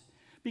lives,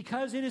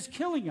 because it is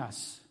killing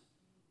us.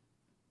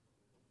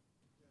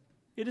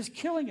 It is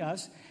killing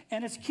us,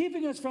 and it's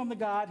keeping us from the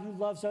God who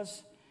loves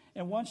us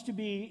and wants to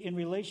be in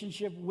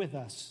relationship with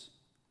us.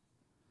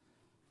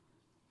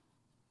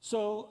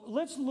 So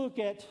let's look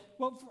at,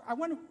 well, I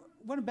want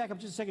to back up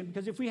just a second,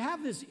 because if we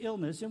have this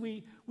illness and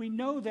we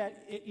know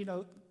that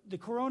the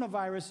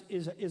coronavirus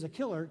is a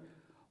killer,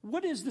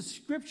 what does the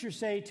Scripture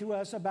say to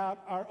us about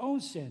our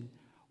own sin?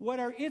 What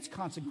are its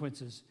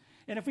consequences?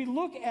 And if we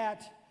look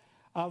at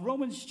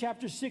Romans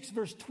chapter 6,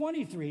 verse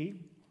 23,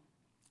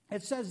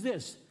 it says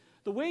this: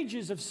 the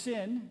wages of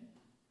sin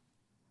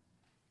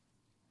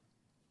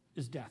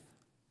is death.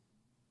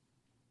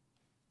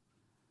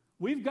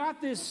 We've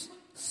got this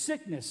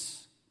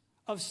sickness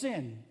of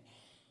sin.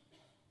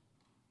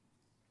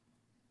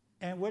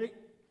 And what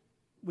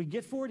we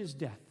get for it is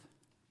death.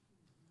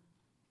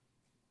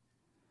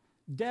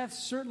 Death,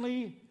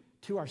 certainly,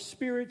 to our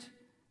spirit,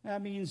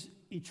 that means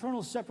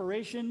eternal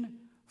separation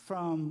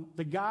from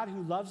the God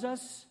who loves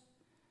us,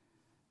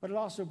 but it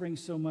also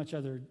brings so much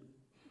other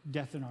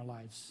death in our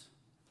lives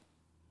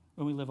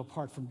when we live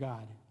apart from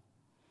God.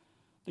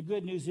 The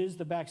good news is,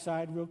 the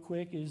backside, real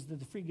quick, is that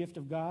the free gift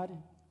of God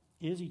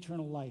is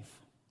eternal life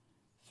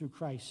through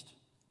Christ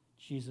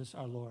Jesus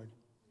our Lord.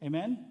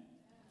 Amen?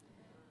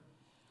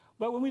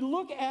 But when we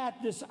look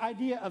at this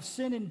idea of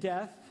sin and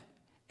death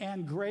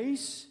and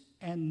grace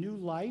and new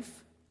life,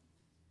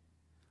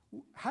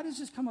 how does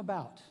this come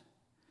about?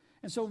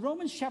 And so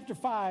Romans chapter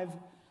 5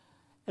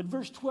 and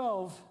verse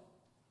 12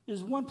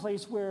 is one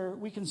place where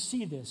we can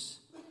see this.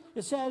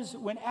 It says,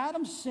 when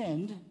Adam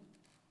sinned,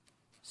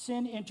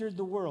 sin entered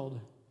the world.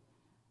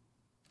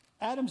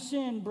 Adam's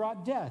sin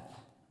brought death.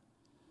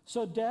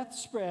 So death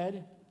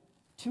spread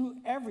to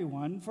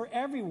everyone, for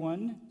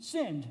everyone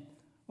sinned.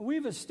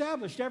 We've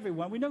established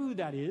everyone. We know who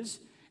that is.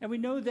 And we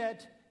know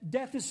that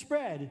death is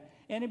spread.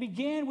 And it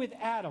began with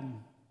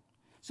Adam.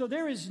 So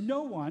there is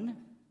no one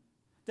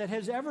that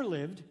has ever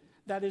lived,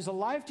 that is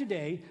alive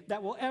today,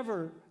 that will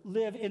ever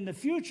live in the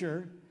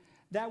future,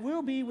 that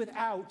will be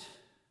without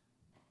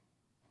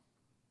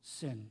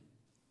sin.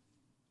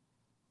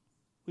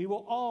 We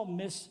will all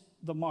miss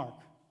the mark.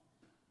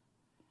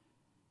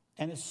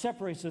 And it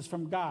separates us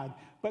from God.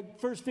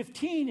 But verse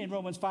 15 in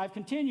Romans 5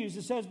 continues.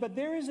 It says, but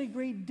there is a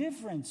great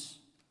difference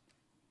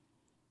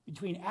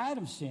between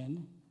Adam's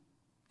sin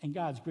and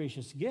God's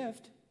gracious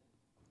gift.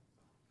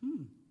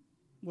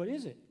 What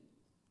is it?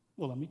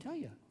 Well, let me tell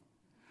you.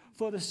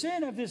 For the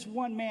sin of this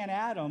one man,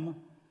 Adam,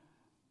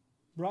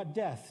 brought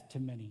death to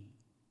many.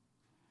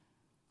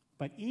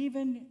 But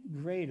even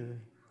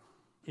greater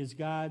is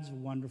God's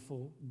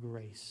wonderful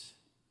grace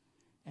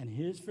and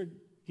his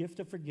gift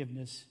of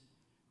forgiveness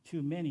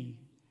to many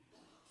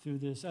through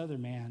this other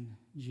man,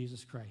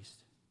 Jesus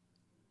Christ.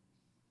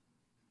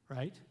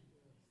 Right?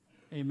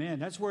 Amen.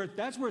 That's worth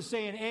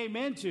saying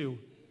amen to. Amen.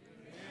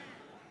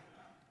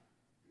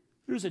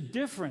 There's a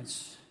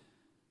difference.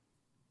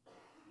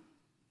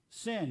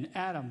 Sin,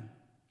 Adam,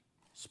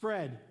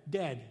 spread,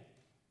 dead.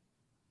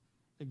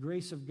 The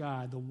grace of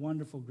God, the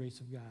wonderful grace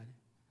of God,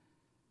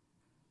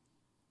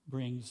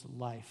 brings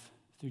life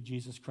through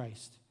Jesus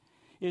Christ.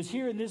 It is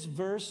here in this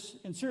verse,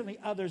 and certainly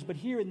others, but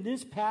here in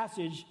this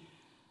passage,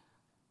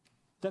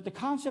 that the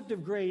concept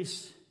of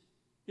grace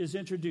is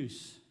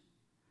introduced.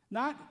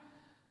 Not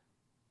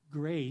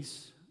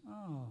grace,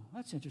 oh,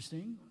 that's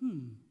interesting,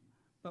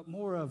 but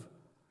more of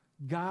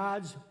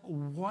God's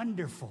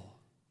wonderful.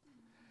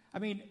 I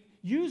mean,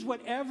 use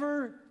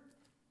whatever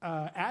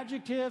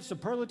adjective,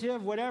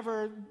 superlative,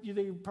 whatever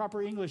the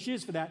proper English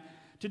is for that,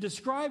 to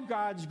describe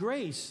God's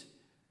grace.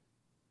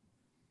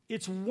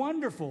 It's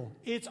wonderful.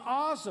 It's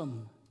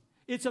awesome.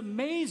 It's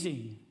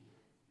amazing.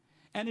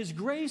 And his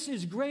grace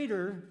is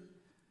greater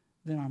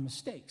than our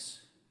mistakes.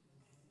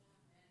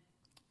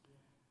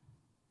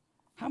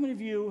 How many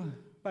of you,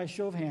 by a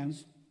show of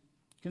hands,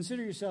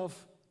 consider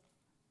yourself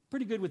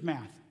pretty good with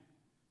math?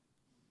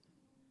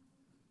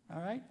 All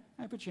right?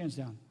 I put your hands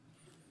down.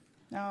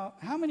 Now,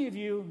 how many of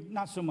you,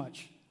 not so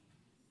much?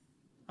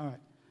 All right.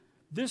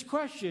 This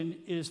question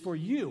is for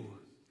you,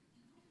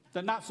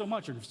 the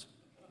not-so-muchers.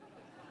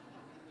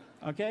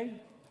 Okay?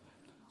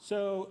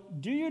 So,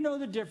 do you know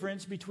the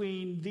difference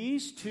between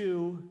these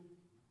two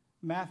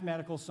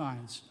mathematical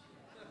signs?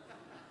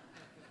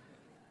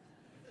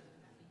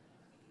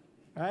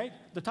 Right?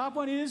 The top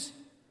one is?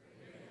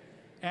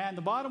 And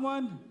the bottom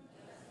one?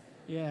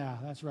 Yeah,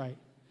 that's right.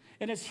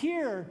 And it's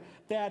here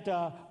that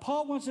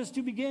Paul wants us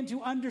to begin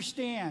to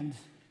understand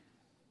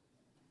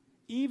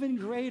even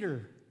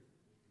greater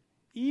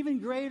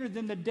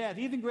than the death,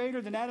 even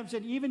greater than Adam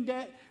said, even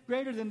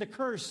greater than the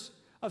curse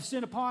of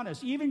sin upon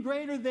us, even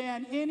greater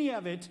than any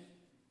of it,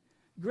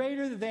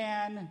 greater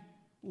than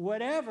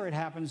whatever it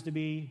happens to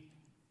be,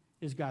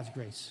 is God's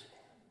grace.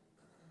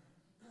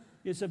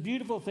 It's a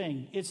beautiful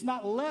thing. It's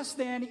not less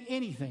than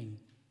anything.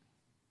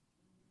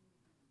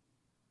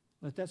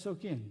 Let that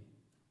soak in.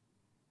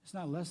 It's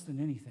not less than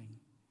anything.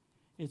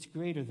 It's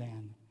greater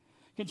than.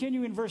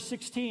 Continue in verse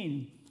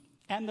 16.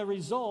 And the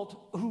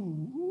result, I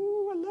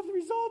love the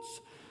results,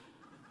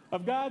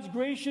 of God's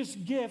gracious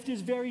gift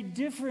is very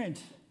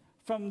different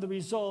from the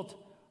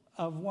result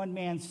of one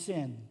man's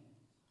sin,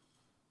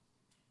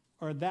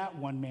 or that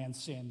one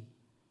man's sin.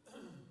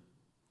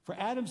 For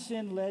Adam's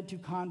sin led to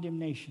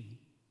condemnation.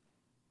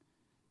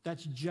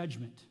 That's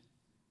judgment.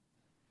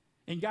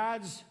 In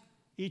God's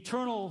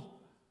eternal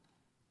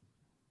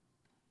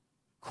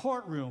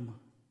courtroom,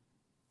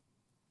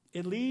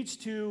 it leads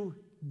to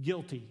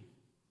guilty.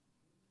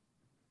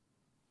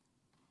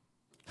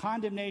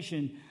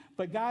 Condemnation.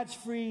 But God's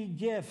free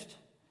gift,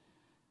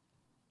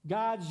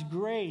 God's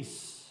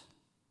grace,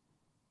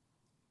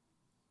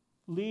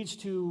 leads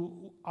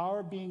to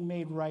our being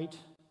made right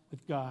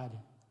with God,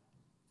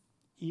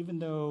 even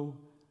though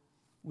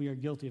we are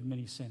guilty of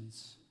many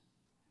sins.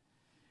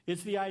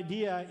 It's the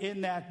idea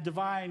in that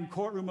divine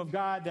courtroom of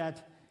God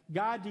that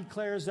God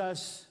declares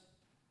us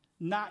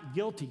not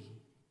guilty.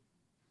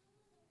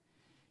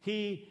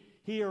 He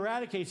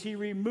eradicates, he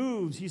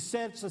removes, he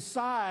sets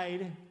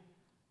aside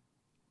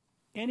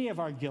any of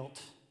our guilt.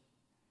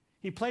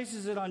 He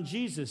places it on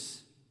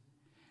Jesus,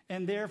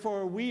 and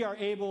therefore we are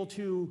able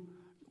to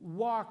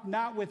walk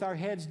not with our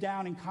heads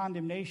down in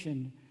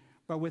condemnation,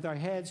 but with our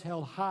heads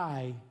held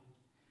high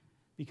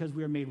because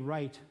we are made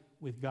right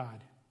with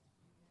God.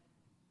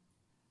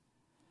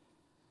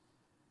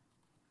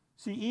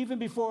 See, even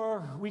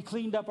before we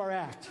cleaned up our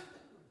act,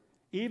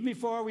 even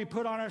before we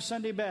put on our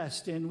Sunday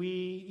best and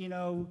we,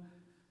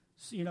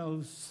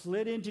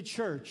 slid into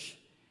church,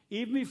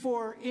 even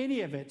before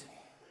any of it,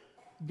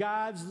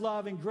 God's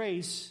love and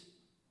grace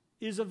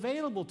is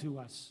available to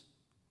us.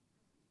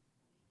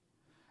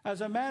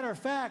 As a matter of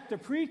fact, the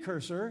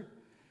precursor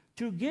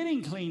to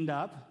getting cleaned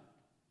up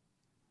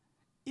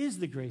is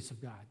the grace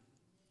of God.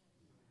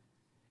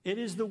 It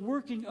is the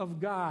working of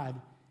God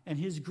and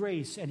his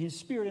grace and his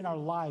Spirit in our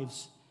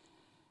lives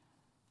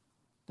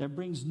that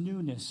brings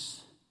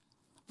newness.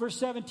 Verse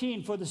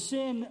 17, for the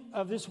sin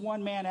of this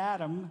one man,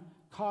 Adam,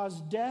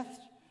 caused death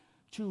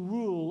to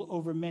rule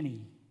over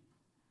many.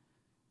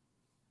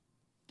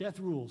 Death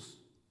rules.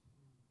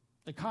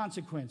 The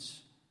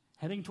consequence,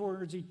 heading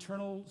towards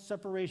eternal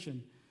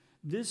separation.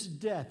 This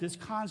death, this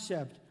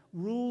concept,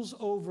 rules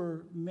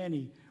over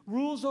many,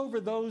 rules over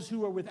those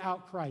who are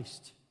without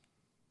Christ.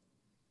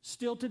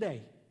 Still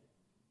today,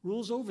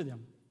 rules over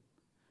them,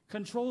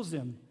 controls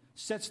them,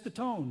 sets the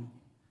tone.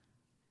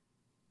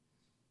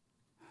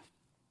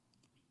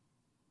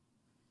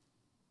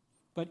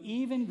 But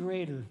even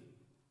greater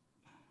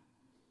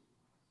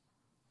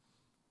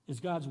is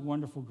God's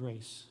wonderful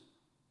grace.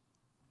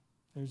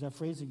 There's that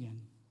phrase again.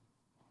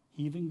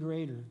 Even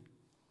greater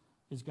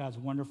is God's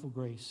wonderful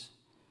grace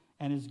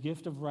and his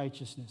gift of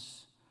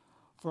righteousness.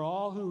 For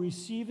all who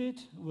receive it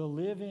will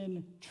live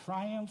in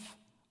triumph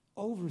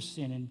over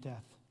sin and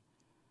death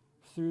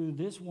through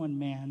this one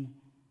man,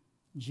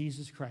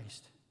 Jesus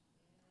Christ.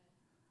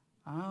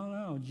 I don't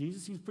know.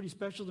 Jesus seems pretty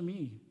special to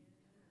me.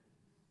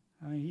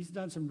 I mean, he's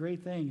done some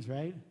great things,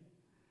 right?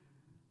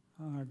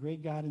 Our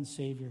great God and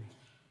Savior.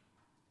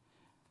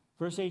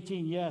 Verse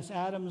 18, yes,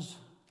 Adam's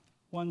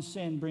one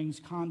sin brings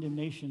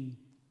condemnation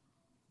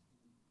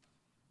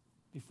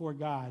before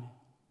God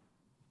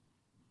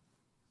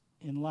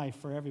in life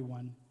for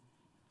everyone.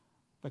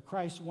 But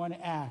Christ's one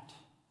act,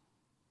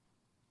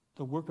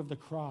 the work of the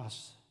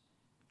cross,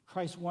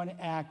 Christ's one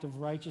act of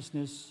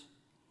righteousness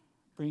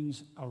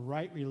brings a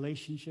right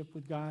relationship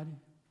with God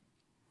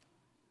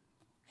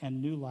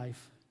and new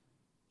life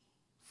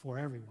for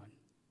everyone.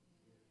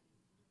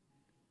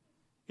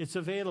 It's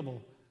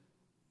available.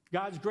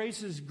 God's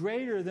grace is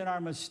greater than our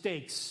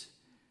mistakes.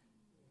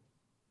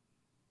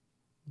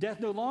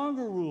 Death no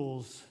longer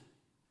rules.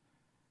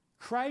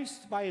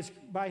 Christ, by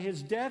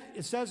his death,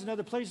 it says in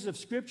other places of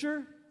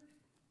Scripture,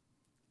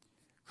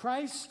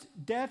 Christ's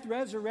death,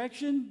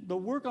 resurrection, the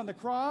work on the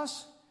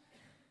cross,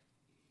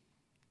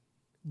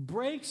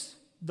 breaks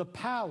the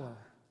power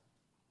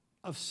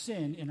of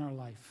sin in our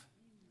life.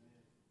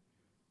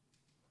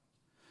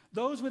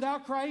 Those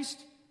without Christ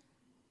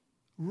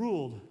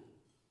ruled.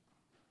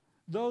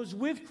 Those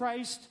with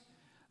Christ,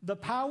 the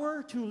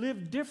power to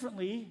live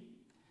differently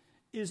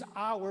is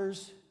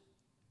ours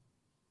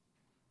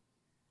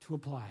to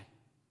apply.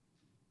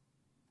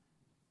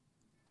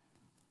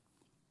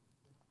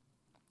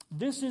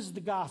 This is the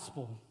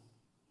gospel.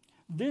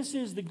 This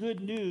is the good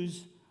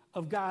news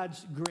of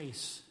God's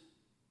grace.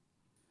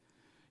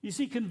 You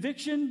see,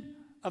 conviction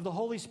of the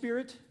Holy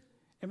Spirit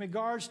in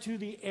regards to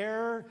the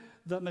error,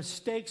 the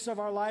mistakes of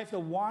our life, the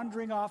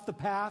wandering off the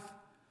path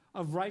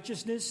of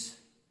righteousness,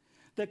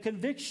 the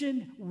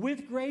conviction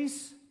with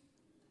grace,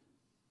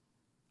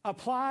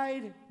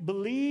 applied,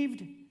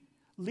 believed,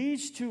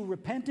 leads to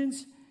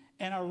repentance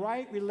and a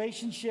right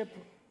relationship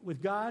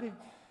with God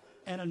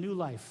and a new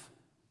life.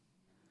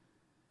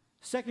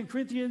 2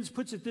 Corinthians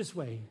puts it this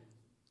way.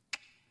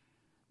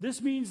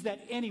 This means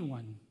that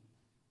anyone,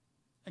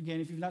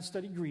 again, if you've not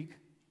studied Greek,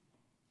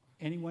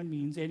 anyone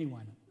means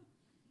anyone,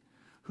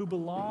 who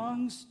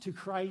belongs to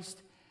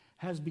Christ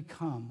has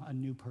become a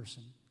new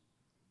person.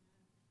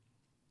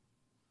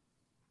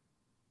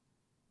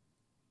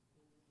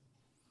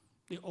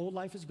 The old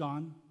life is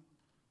gone.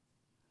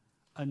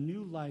 A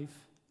new life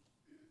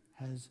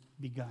has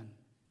begun.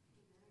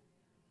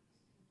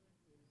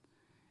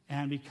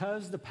 And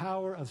because the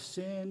power of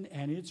sin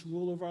and its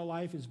rule over our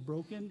life is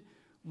broken,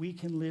 we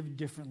can live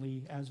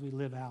differently as we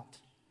live out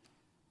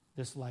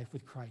this life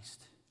with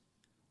Christ.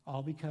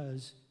 All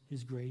because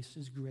his grace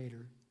is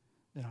greater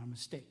than our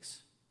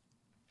mistakes.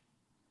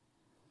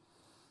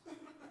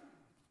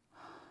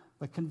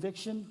 But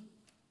conviction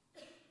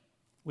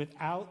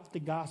without the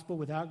gospel,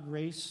 without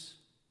grace,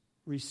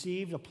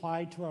 received,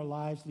 applied to our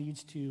lives,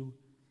 leads to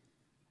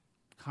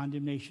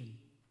condemnation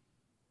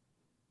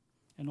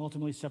and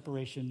ultimately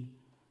separation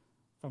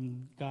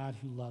from God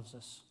who loves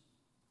us.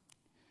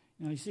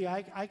 You see,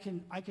 I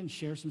can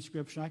share some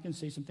scripture, I can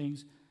say some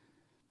things,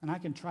 and I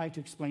can try to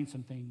explain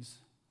some things.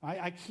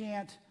 I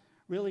can't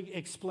really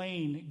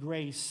explain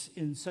grace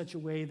in such a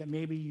way that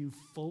maybe you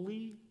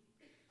fully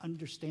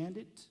understand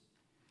it.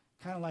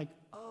 Kind of like,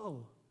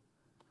 oh,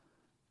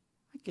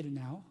 I get it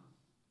now.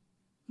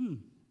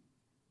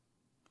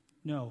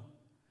 No.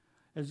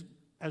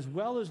 As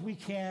well as we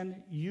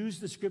can use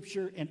the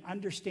scripture and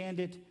understand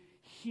it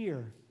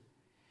here,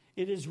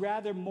 it is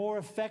rather more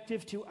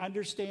effective to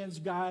understand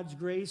God's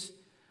grace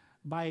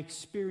by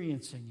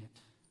experiencing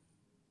it.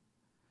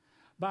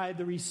 By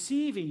the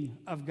receiving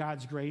of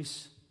God's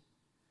grace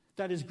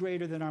that is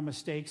greater than our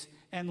mistakes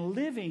and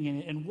living in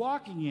it and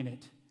walking in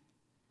it.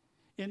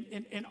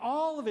 In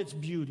all of its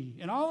beauty,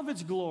 in all of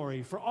its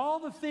glory, for all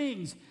the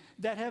things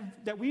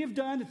that we have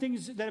done, the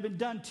things that have been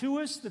done to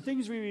us, the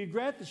things we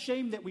regret, the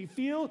shame that we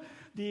feel,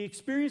 the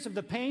experience of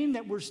the pain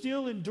that we're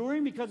still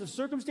enduring because of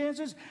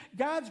circumstances,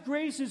 God's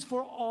grace is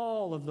for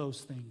all of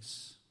those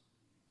things.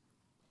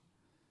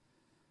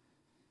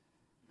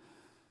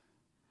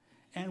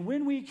 And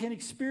when we can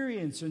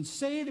experience and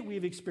say that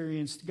we've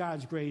experienced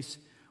God's grace,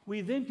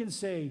 we then can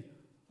say,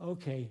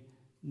 okay,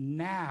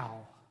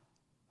 now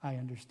I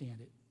understand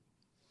it.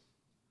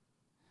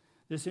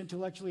 This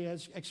intellectually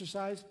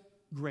exercise,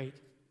 great.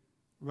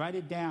 Write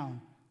it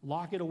down.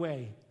 Lock it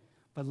away.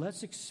 But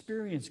let's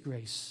experience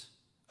grace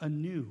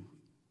anew,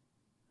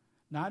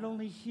 not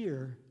only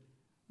here,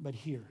 but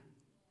here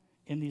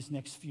in these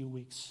next few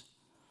weeks.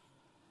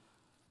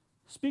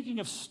 Speaking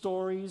of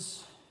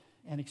stories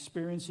and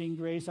experiencing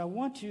grace, I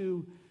want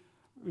to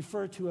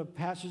refer to a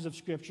passage of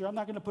Scripture. I'm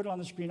not going to put it on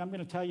the screen. I'm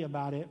going to tell you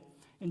about it.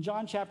 In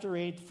John chapter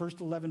 8,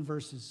 first 11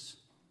 verses.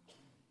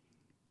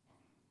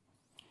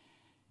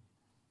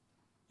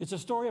 It's a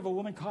story of a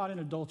woman caught in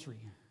adultery.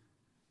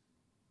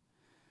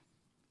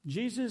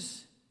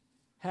 Jesus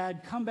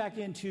had come back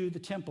into the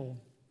temple,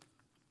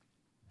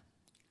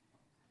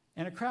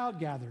 and a crowd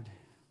gathered.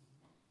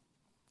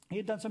 He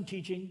had done some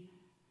teaching,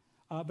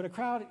 but a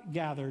crowd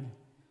gathered,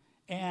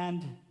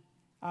 and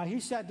he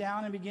sat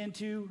down and began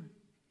to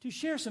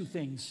share some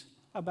things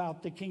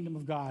about the kingdom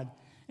of God.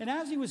 And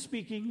as he was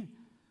speaking,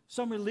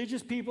 some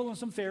religious people and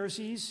some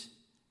Pharisees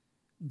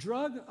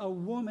drug a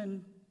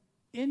woman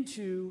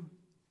into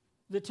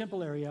the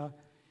temple area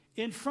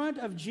in front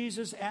of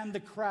Jesus and the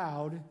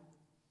crowd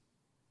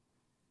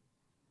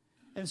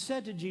and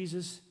said to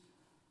Jesus,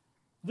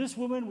 "This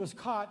woman was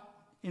caught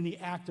in the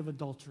act of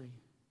adultery."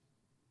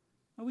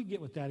 Now, we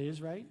get what that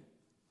is, right?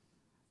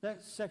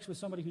 That's sex with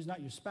somebody who's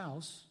not your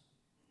spouse,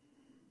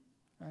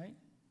 right?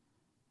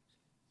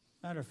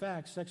 Matter of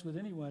fact, sex with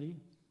anybody,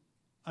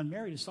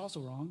 unmarried, is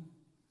also wrong.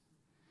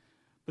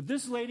 But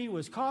this lady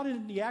was caught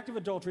in the act of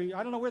adultery.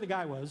 I don't know where the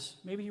guy was.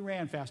 Maybe he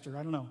ran faster.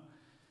 I don't know.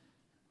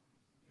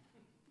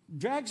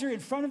 Drags her in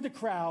front of the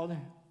crowd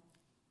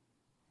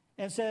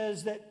and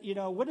says that,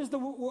 what does the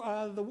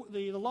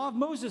law of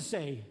Moses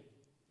say?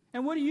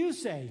 And what do you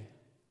say?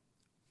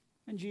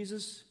 And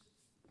Jesus,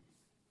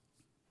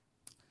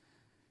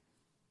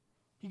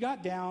 he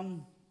got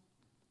down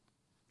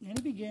and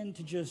he began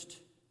to just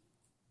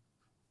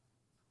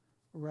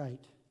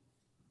write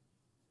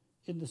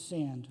in the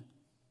sand,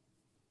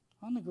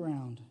 on the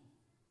ground.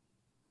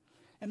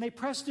 And they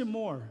pressed him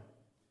more.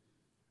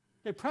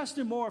 They pressed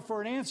him more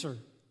for an answer.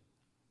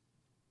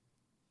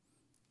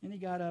 And he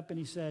got up and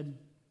he said,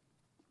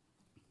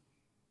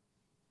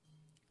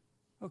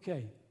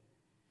 "Okay,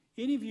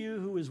 any of you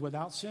who is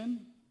without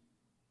sin,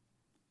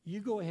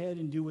 you go ahead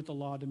and do what the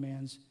law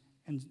demands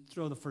and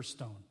throw the first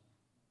stone."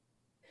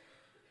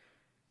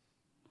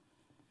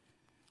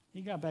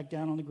 He got back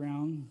down on the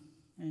ground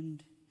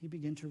and he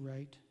began to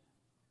write.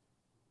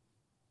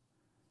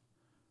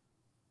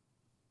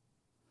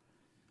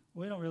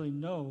 We don't really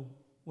know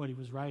what he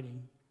was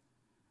writing.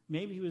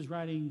 Maybe he was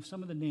writing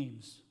some of the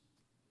names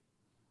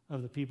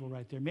of the people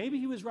right there. Maybe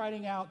he was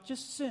writing out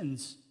just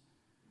sins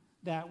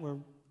that were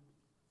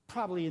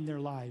probably in their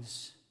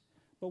lives.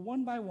 But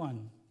one by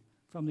one,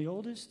 from the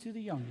oldest to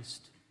the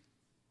youngest,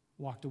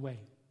 walked away.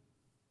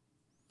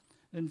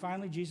 Then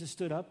finally Jesus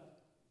stood up.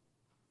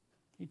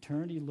 He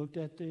turned, he looked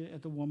at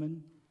the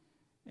woman,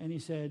 and he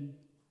said,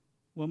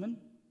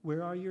 "Woman,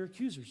 where are your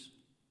accusers?"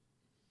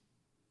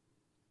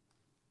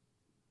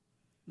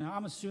 Now,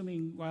 I'm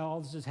assuming while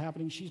all this is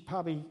happening, she's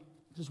probably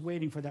just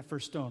waiting for that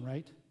first stone,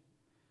 right?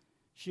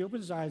 She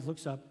opens her eyes,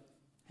 looks up,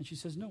 and she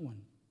says, "No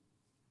one."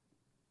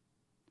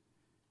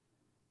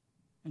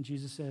 And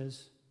Jesus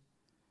says,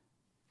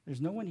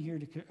 "There's no one here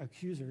to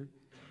accuse her."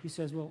 He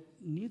says, "Well,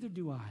 neither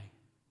do I."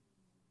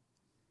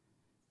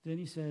 Then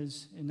he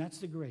says, and that's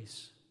the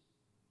grace,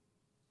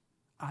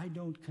 "I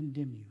don't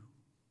condemn you.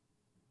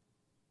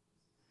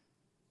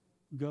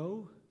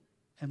 Go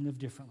and live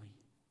differently.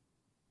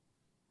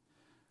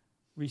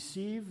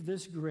 Receive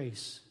this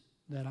grace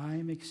that I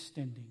am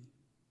extending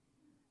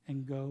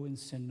and go and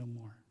sin no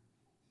more."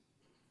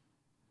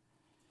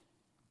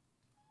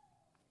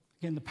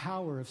 Again, the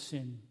power of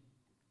sin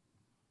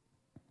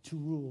to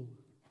rule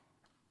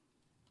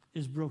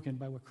is broken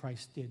by what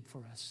Christ did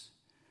for us.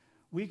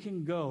 We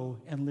can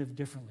go and live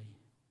differently.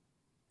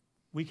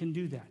 We can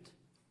do that.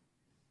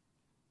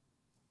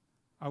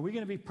 Are we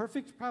going to be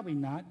perfect? Probably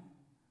not.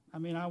 I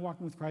mean, I'm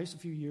walking with Christ a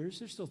few years.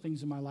 There's still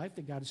things in my life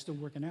that God is still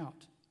working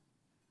out.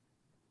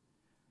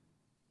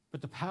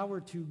 But the power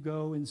to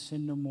go and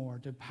sin no more,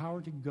 the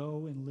power to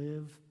go and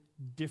live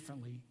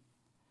differently,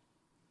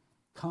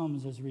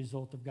 comes as a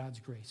result of God's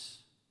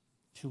grace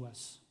to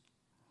us.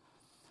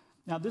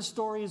 Now, this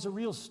story is a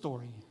real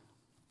story.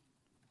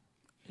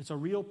 It's a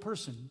real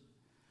person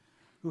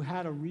who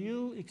had a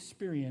real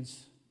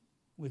experience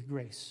with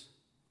grace.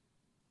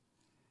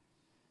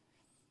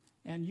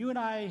 And you and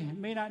I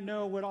may not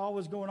know what all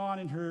was going on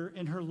in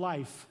her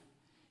life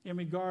in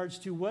regards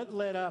to what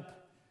led up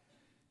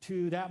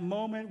to that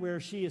moment where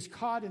she is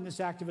caught in this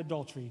act of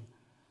adultery.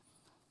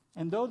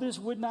 And though this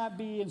would not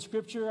be in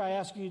Scripture, I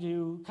ask you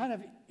to kind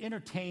of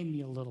entertain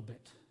me a little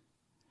bit.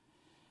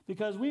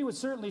 Because we would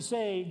certainly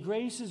say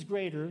grace is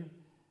greater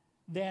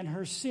than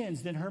her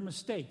sins, than her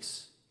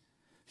mistakes.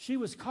 She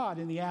was caught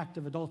in the act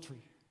of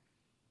adultery.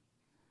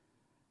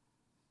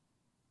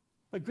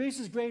 But grace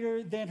is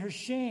greater than her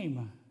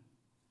shame.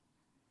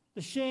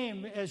 The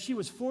shame as she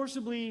was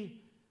forcibly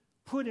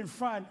put in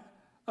front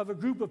of a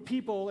group of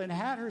people and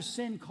had her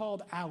sin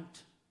called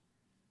out.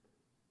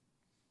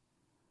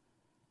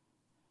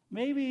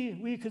 Maybe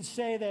we could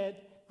say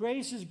that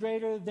grace is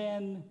greater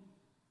than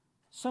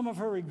some of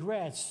her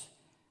regrets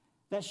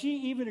that she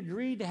even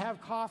agreed to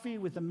have coffee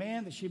with a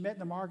man that she met in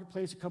the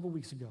marketplace a couple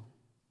weeks ago.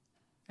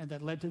 And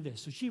that led to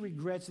this. So she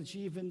regrets that she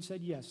even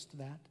said yes to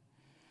that.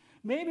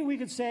 Maybe we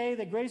could say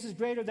that grace is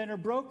greater than her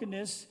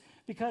brokenness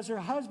because her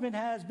husband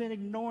has been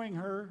ignoring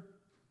her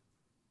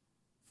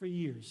for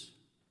years.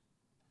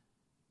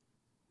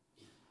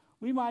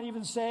 We might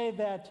even say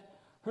that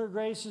her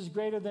grace is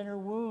greater than her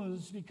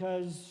wounds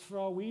because, for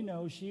all we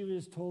know, she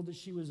was told that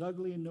she was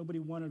ugly and nobody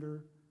wanted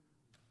her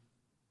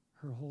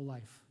whole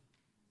life.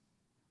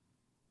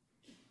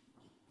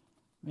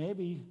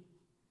 Maybe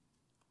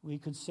we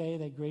could say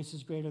that grace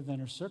is greater than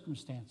her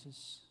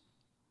circumstances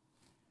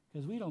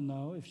because we don't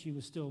know if she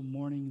was still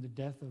mourning the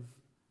death of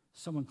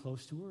someone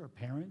close to her, a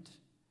parent.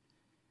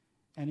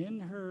 And in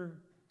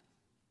her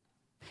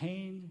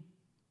pain,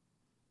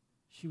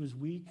 she was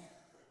weak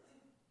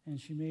and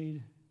she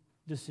made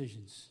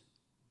decisions.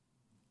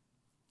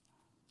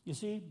 You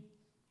see,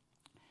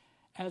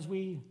 as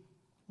we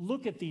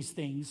look at these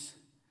things,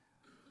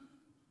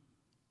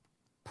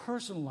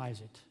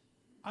 personalize it.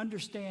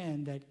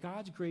 Understand that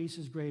God's grace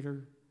is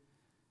greater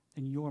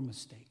than your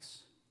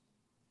mistakes,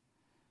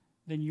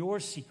 than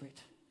your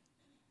secret.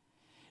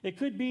 It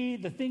could be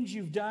the things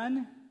you've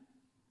done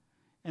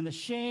and the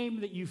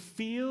shame that you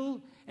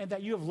feel and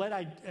that you have let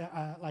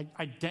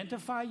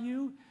identify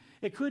you.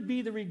 It could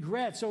be the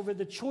regrets over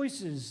the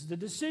choices, the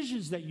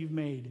decisions that you've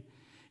made.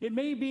 It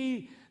may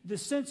be the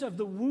sense of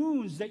the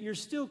wounds that you're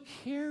still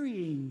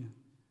carrying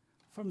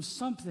from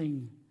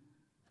something.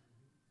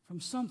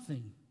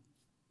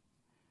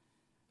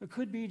 It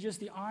could be just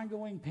the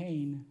ongoing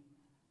pain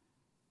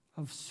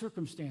of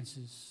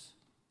circumstances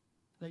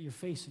that you're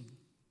facing.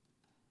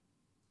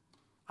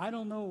 I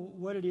don't know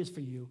what it is for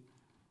you,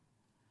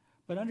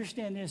 but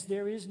understand this,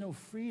 there is no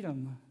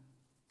freedom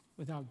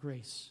without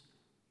grace.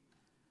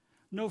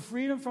 No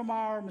freedom from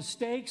our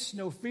mistakes,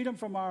 no freedom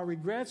from our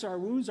regrets, our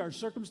wounds, our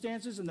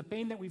circumstances, and the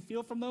pain that we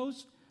feel from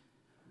those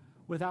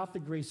without the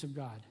grace of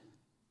God.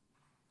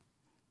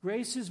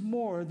 Grace is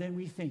more than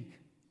we think.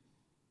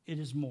 It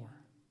is more.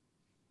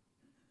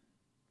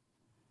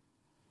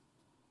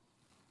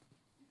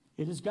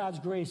 It is God's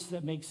grace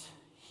that makes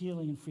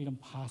healing and freedom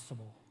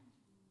possible.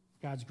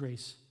 God's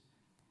grace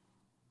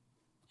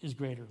is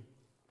greater.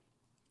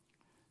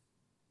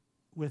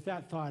 With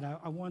that thought,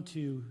 I want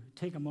to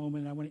take a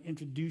moment and I want to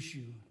introduce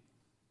you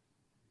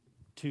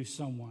to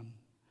someone.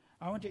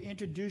 I want to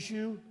introduce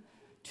you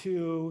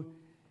to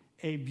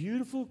a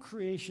beautiful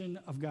creation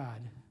of God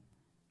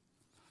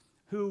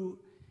who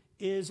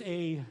is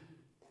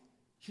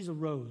she's a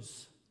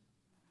rose.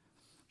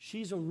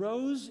 She's a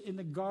rose in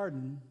the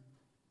garden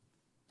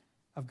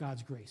of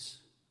God's grace.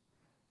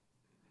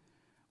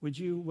 Would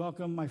you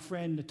welcome my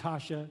friend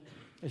Natasha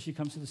as she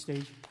comes to the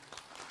stage?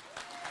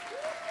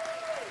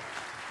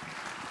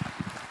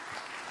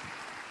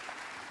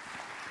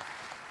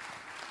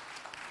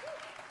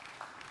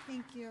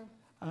 Thank you.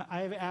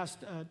 I have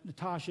asked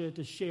Natasha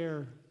to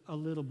share a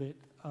little bit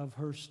of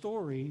her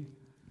story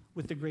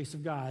with the grace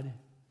of God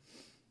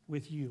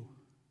with you.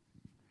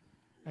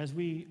 As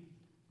we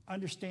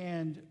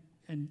understand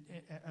and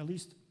at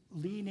least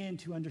lean in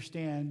to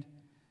understand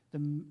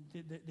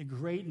the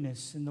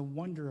greatness and the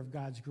wonder of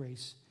God's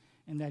grace,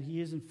 and that He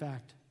is, in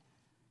fact,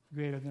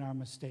 greater than our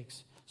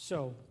mistakes.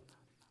 So,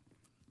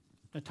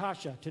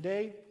 Natasha,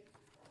 today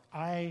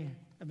I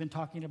have been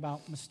talking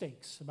about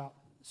mistakes, about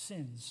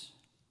sins.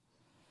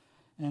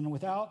 And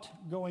without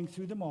going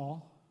through them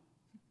all,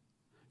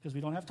 because we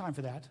don't have time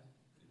for that,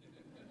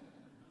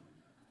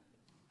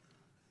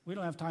 we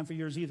don't have time for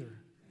yours either.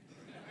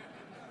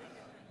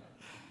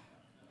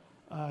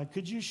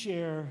 Could you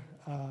share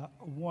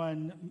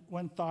one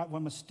thought,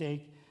 one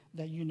mistake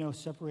that you know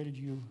separated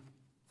you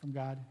from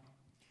God?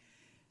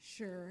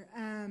 Sure.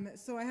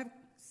 So I have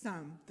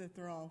some that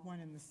they're all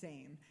one and the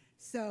same.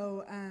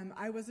 So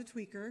I was a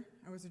tweaker.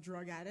 I was a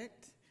drug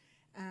addict.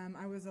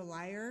 I was a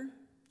liar.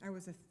 I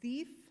was a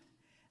thief.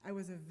 I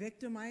was a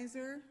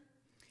victimizer.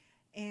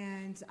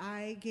 And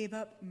I gave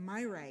up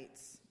my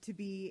rights to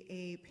be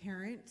a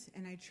parent,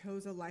 and I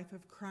chose a life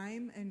of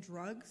crime and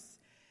drugs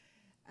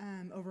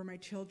over my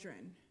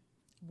children.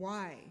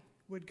 Why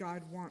would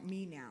God want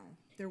me now?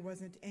 There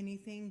wasn't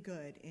anything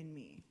good in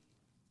me.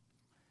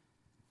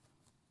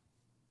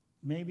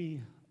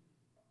 Maybe,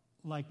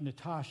 like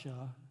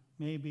Natasha,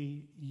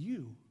 maybe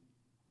you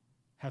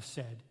have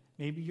said,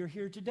 maybe you're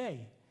here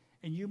today,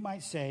 and you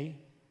might say,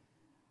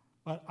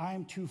 but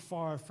I'm too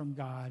far from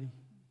God.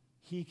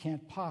 He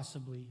can't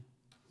possibly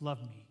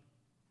love me.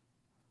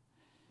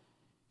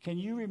 Can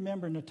you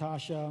remember,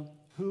 Natasha,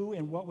 who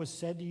and what was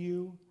said to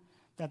you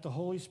that the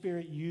Holy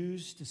Spirit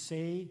used to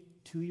say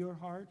to your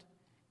heart,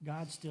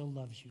 God still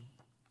loves you?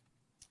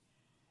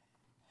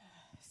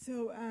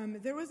 So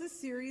there was a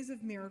series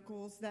of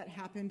miracles that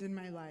happened in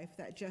my life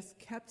that just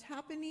kept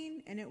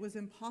happening, and it was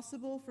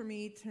impossible for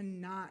me to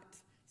not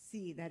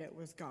see that it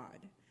was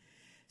God.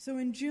 So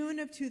in June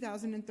of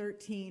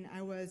 2013,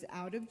 I was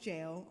out of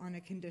jail on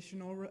a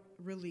conditional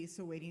release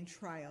awaiting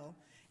trial,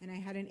 and I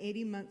had an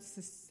 80-month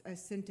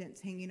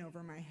sentence hanging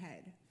over my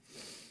head.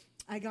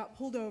 I got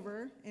pulled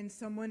over in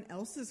someone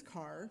else's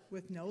car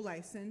with no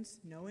license,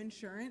 no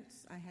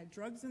insurance. I had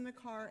drugs in the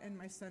car, and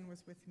my son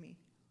was with me.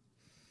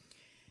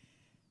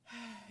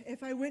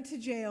 If I went to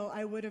jail,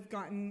 I would have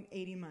gotten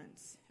 80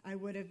 months. I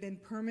would have been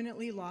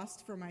permanently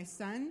lost for my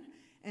son,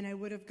 and I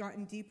would have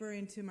gotten deeper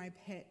into my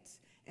pit,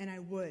 and I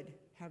would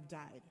have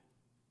died.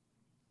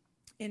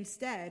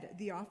 Instead,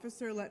 the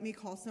officer let me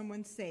call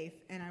someone safe,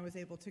 and I was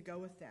able to go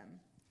with them.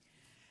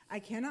 I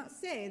cannot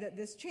say that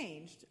this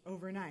changed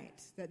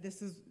overnight, that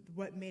this is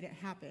what made it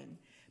happen,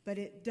 but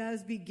it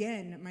does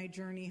begin my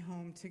journey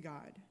home to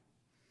God.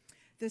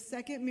 The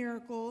second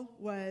miracle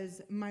was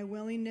my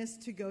willingness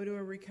to go to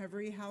a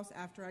recovery house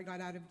after I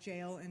got out of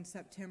jail in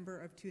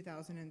September of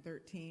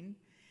 2013.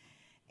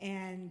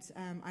 And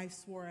I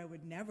swore I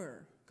would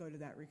never go to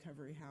that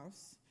recovery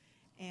house.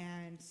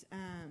 And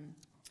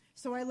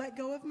so I let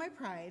go of my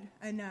pride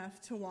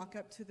enough to walk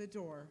up to the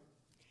door.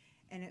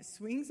 And it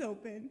swings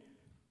open.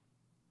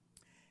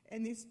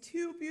 And these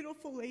two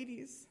beautiful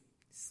ladies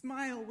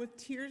smile with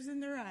tears in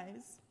their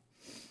eyes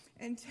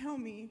and tell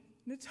me,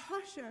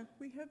 Natasha,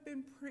 we have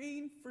been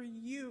praying for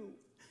you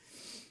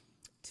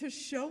to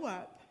show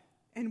up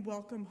and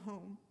welcome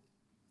home.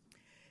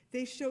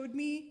 They showed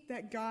me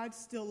that God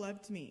still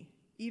loved me,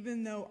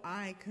 even though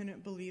I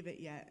couldn't believe it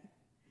yet.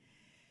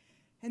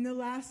 And the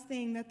last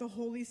thing that the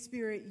Holy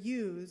Spirit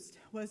used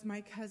was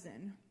my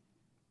cousin.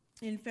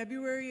 In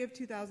February of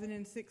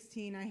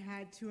 2016, I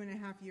had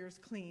 2.5 years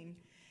clean,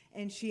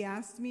 and she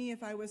asked me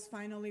if I was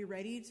finally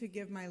ready to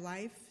give my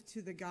life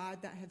to the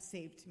God that had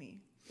saved me.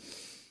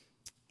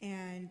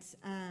 And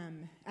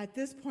at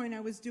this point,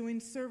 I was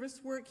doing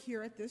service work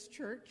here at this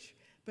church,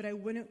 but I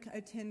wouldn't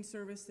attend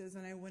services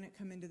and I wouldn't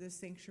come into this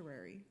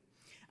sanctuary.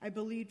 I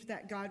believed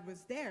that God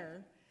was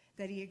there,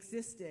 that he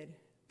existed,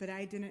 but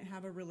I didn't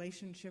have a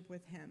relationship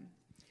with him.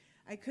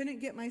 I couldn't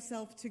get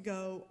myself to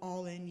go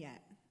all in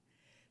yet.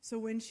 So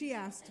when she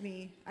asked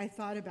me, I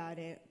thought about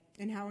it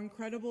and how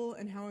incredible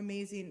and how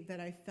amazing that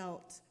I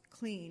felt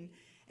clean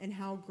and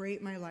how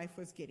great my life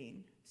was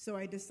getting. So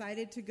I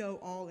decided to go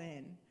all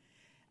in.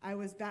 I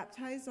was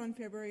baptized on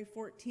February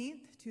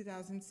 14th,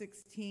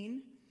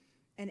 2016,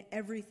 and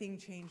everything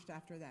changed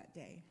after that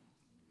day.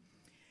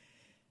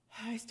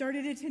 I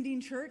started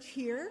attending church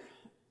here,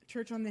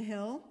 Church on the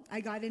Hill. I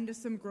got into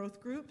some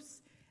growth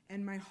groups,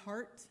 and my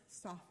heart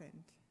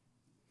softened.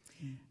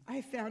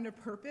 I found a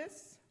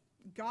purpose.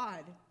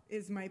 God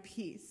is my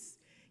peace.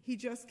 He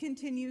just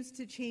continues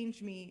to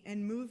change me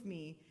and move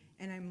me,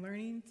 and I'm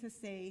learning to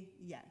say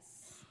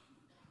yes.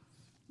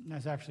 And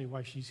that's actually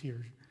why she's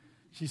here.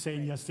 She's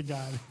saying yes to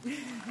God.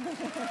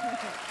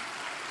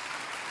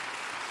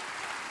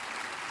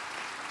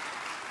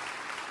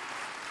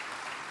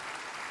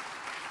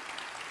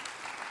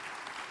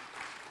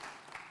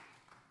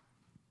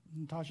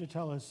 Natasha,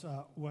 tell us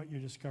what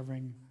you're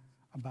discovering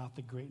about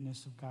the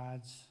greatness of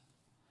God's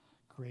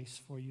grace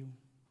for you.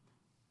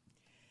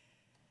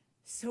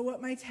 So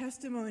what my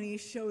testimony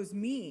shows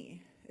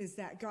me is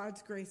that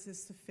God's grace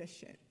is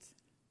sufficient.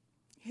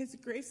 His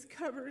grace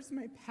covers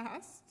my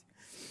past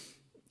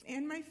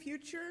and my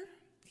future.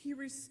 He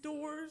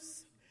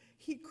restores.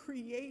 He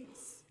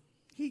creates.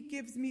 He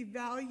gives me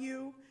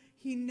value.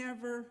 He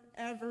never,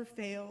 ever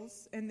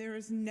fails. And there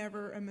is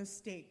never a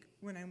mistake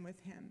when I'm with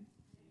him.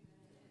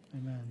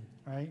 Amen.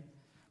 Right?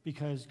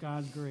 Because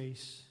God's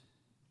grace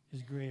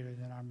is greater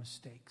than our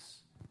mistakes.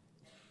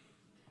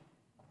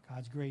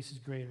 God's grace is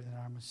greater than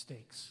our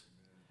mistakes.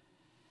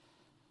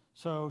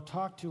 So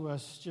talk to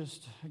us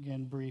just,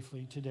 again,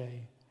 briefly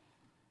today.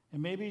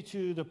 And maybe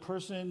to the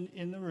person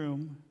in the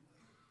room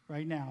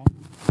right now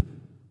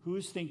who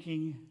is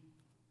thinking,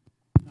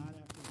 not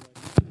after what.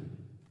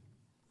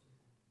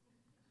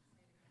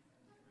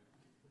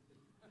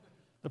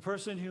 The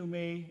person who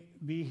may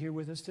be here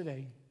with us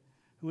today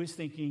who is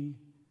thinking,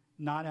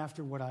 not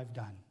after what I've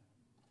done.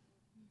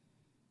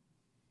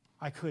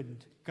 I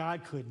couldn't.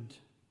 God couldn't.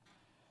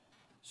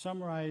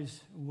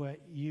 Summarize what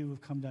you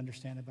have come to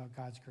understand about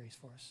God's grace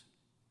for us.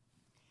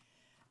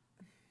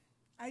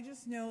 I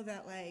just know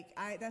that,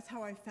 that's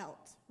how I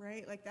felt,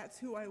 right? Like, that's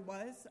who I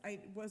was.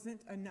 I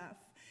wasn't enough.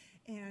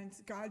 And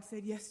God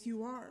said, yes,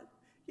 you are.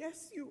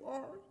 Yes, you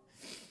are.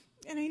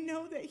 And I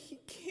know that he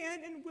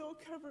can and will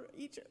cover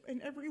each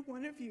and every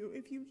one of you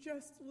if you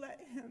just let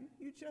him.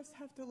 You just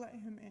have to let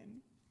him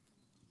in.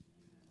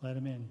 Let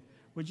him in.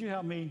 Would you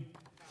help me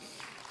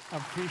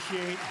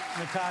appreciate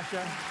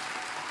Natasha?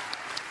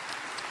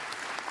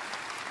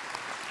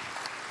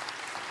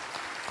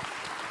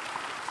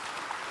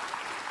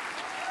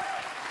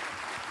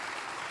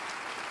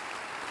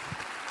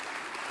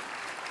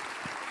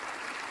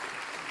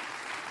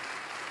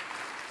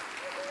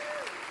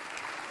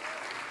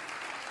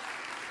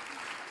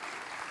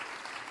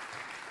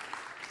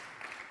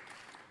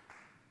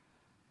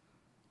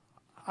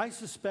 I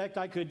suspect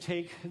I could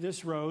take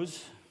this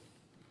rose,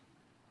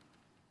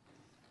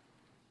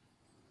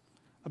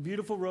 a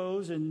beautiful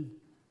rose, and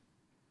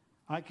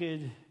I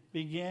could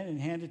begin and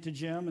hand it to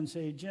Jim and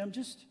say, Jim,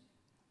 just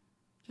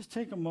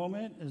take a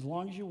moment, as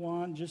long as you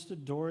want, just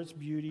adore its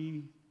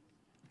beauty.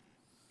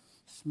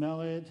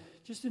 smell it,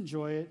 just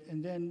enjoy it,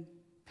 and then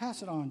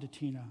pass it on to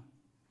Tina.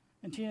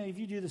 And Tina, if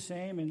you do the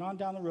same, and on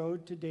down the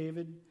road to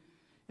David,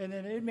 and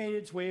then it made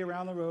its way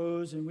around the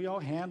rose, and we all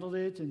handled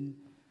it and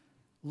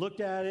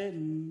looked at it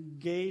and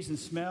gazed and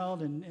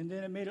smelled, and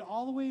then it made it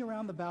all the way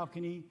around the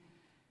balcony.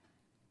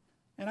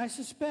 And I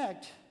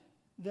suspect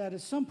that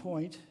at some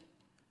point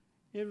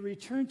it would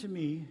return to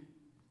me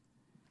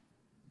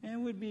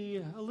and would be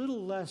a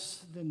little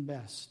less than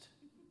best.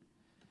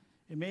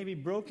 It may be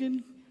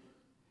broken,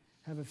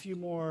 have a few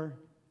more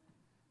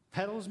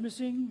petals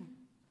missing,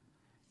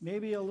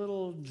 maybe a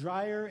little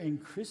drier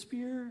and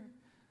crispier,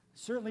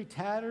 certainly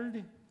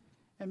tattered,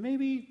 and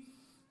maybe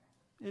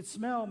its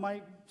smell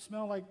might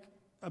smell like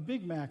a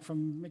Big Mac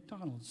from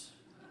McDonald's.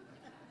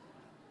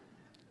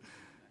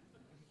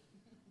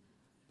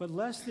 But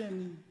less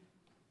than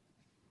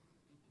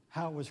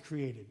how it was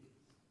created.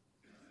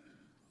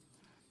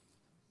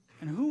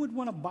 And who would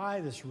want to buy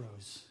this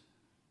rose,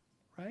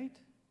 right?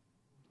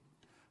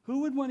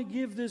 Who would want to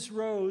give this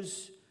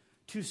rose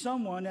to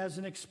someone as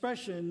an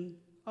expression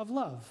of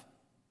love?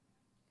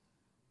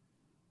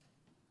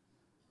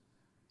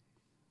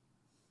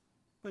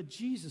 But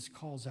Jesus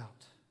calls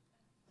out.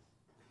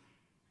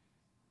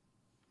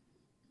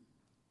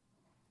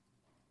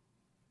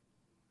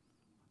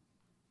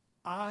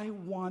 I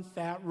want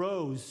that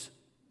rose.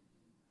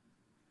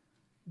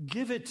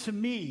 Give it to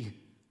me.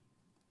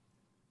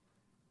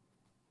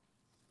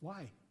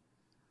 Why?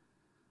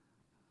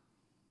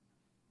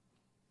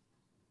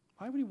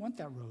 Why would he want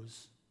that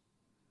rose?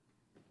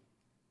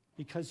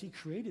 Because he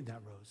created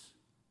that rose.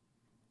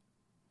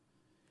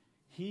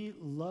 He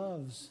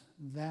loves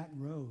that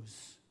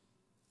rose.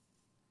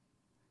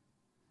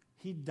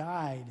 He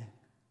died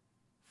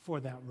for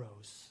that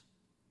rose.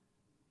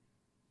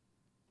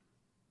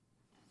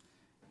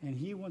 And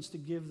he wants to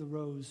give the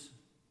rose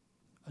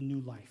a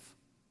new life.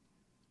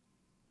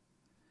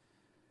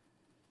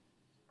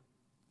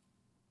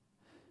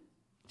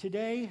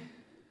 Today,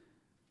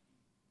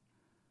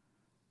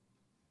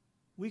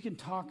 we can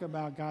talk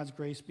about God's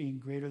grace being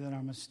greater than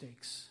our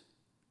mistakes.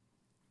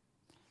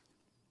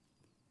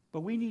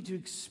 But we need to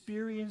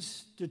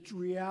experience the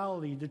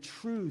reality, the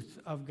truth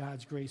of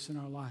God's grace in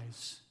our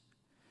lives.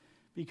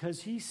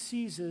 Because he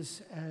sees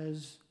us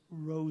as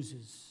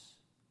roses.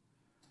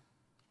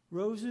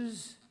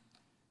 Roses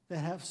that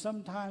have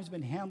sometimes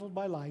been handled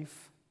by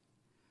life,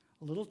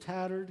 a little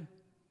tattered,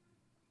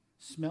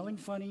 smelling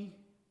funny,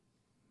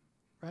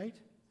 right?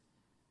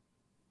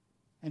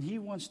 And he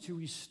wants to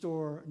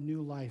restore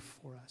new life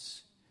for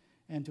us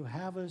and to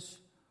have us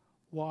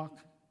walk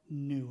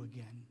new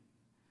again.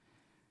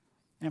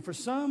 And for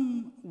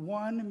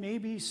someone,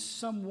 maybe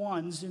some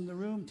ones in the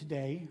room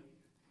today,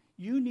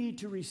 you need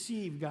to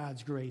receive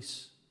God's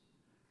grace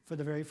for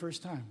the very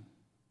first time.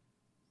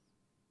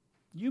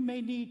 You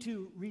may need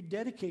to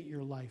rededicate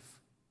your life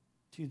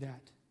to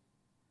that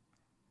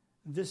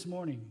this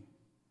morning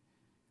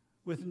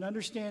with an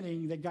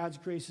understanding that God's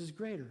grace is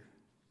greater.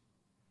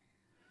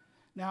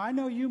 Now, I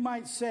know you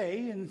might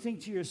say and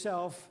think to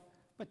yourself,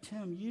 but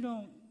Tim, you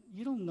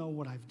don't know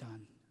what I've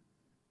done.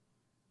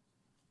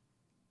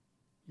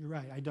 You're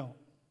right, I don't.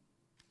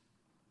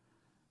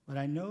 But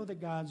I know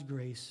that God's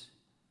grace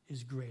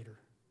is greater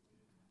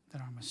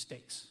than our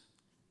mistakes.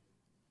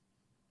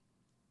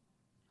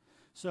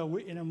 So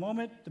in a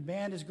moment, the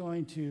band is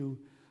going to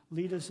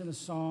lead us in a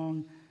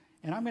song.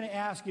 And I'm going to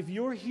ask if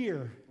you're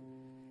here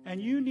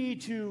and you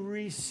need to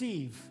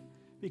receive.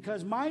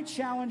 Because my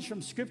challenge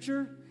from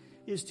Scripture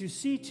is to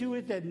see to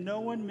it that no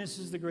one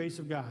misses the grace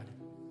of God.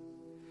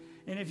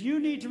 And if you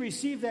need to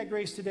receive that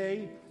grace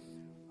today,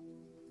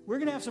 we're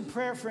going to have some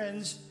prayer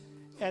friends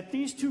at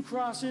these two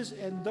crosses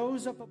and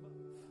those up above.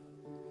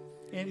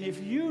 And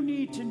if you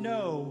need to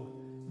know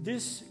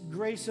this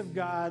grace of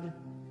God,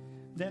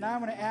 then I'm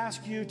going to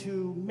ask you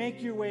to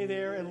make your way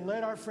there and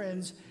let our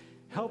friends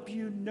help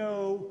you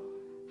know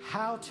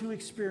how to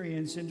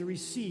experience and to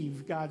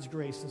receive God's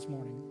grace this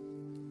morning.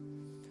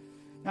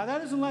 Now, that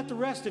doesn't let the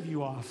rest of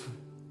you off,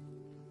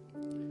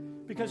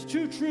 because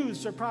two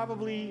truths are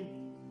probably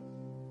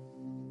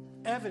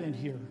evident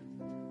here.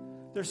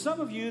 There's some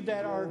of you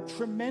that are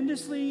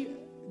tremendously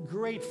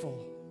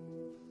grateful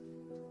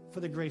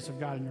for the grace of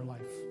God in your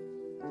life,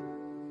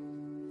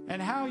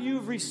 and how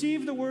you've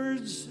received the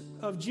words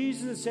of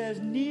Jesus that says,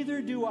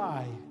 "Neither do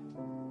I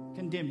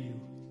condemn you.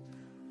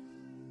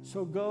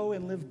 So go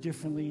and live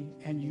differently,"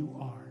 and you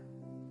are.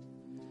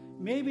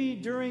 Maybe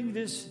during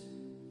this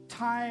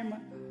time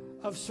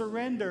of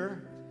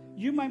surrender,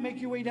 you might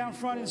make your way down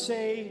front and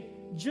say,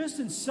 just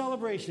in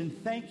celebration,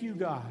 "Thank you,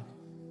 God,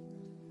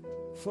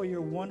 for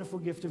your wonderful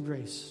gift of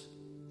grace."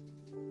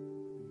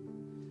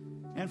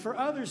 And for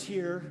others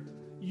here,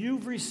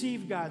 you've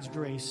received God's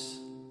grace.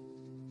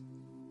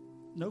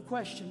 No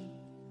question.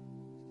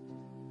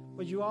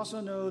 But you also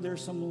know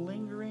there's some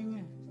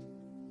lingering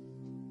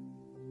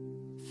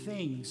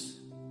things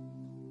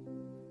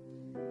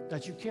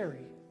that you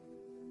carry.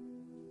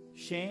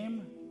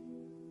 Shame,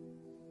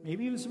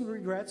 maybe even some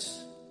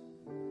regrets.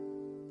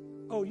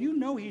 Oh, you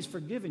know he's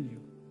forgiven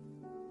you.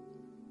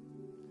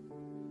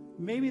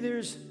 Maybe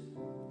there's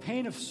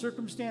pain of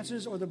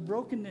circumstances or the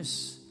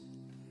brokenness,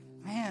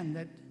 man,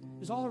 that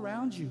is all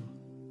around you.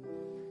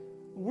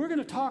 We're going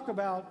to talk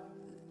about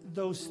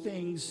those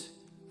things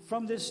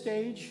from this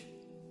stage.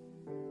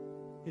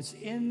 It's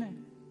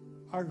in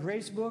our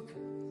grace book,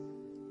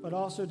 but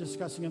also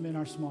discussing them in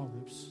our small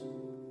groups.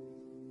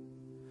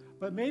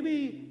 But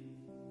maybe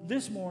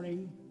this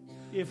morning,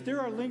 if there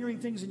are lingering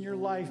things in your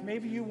life,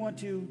 maybe you want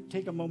to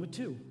take a moment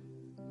too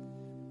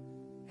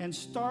and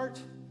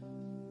start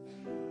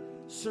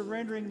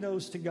surrendering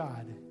those to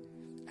God,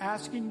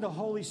 asking the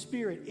Holy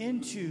Spirit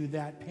into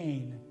that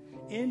pain,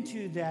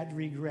 into that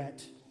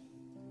regret,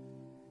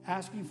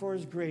 asking for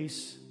His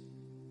grace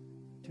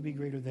to be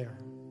greater there.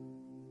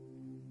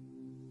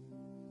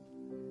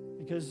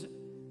 Because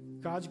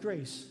God's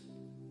grace,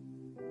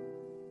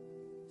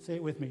 say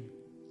it with me,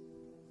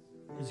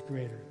 is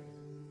greater.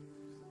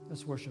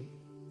 Let's worship.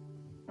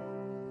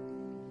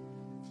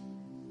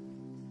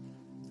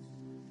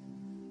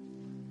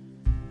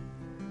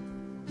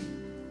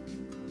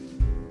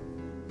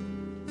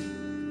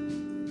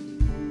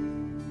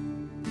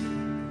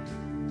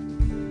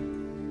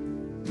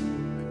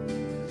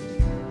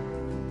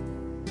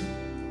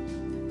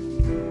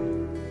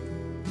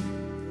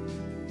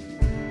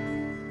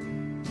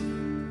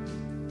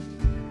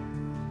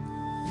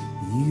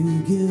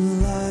 You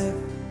give life,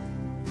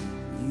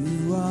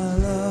 you are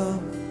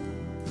love,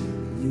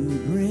 you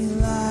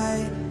bring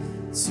light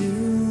to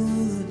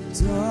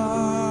the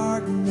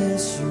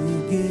darkness,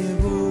 you give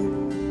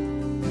hope,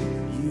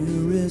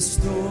 you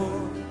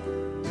restore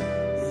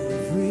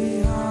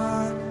every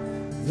heart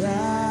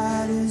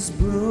that is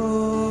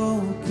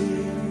broken.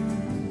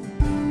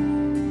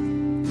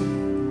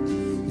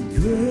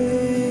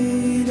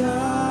 Great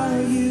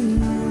are you,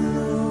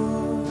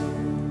 Lord,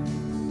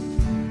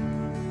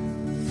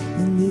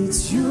 and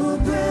it's your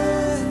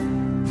breath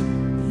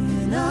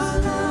in our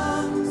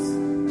lungs,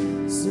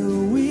 so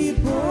we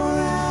pour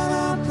out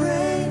our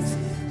praise,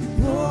 we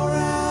pour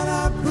out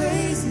our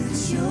praise.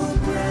 It's your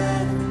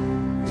breath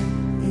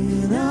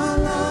in our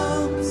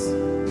lungs,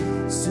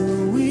 so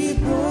we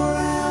pour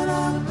out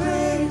our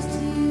praise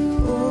to you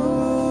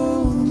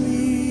only.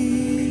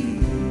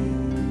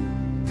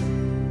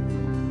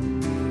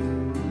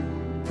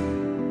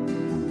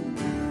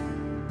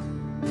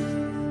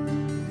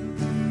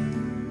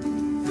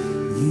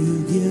 You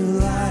give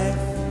life,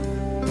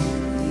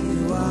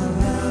 you are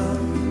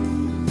love,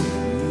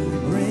 you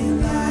bring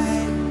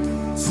light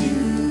to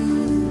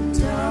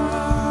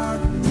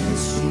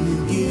darkness, you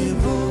give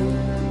hope,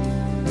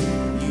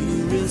 you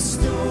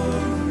restore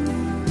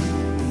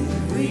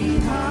every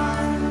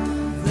heart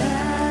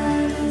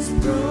that is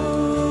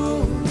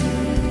broken.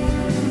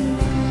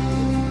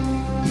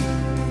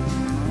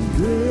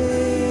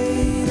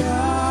 Great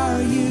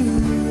are you,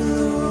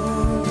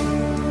 Lord,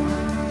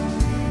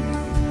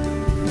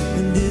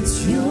 and it's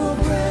your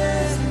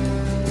breath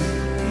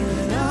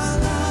in our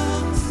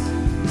lungs,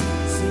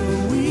 so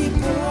we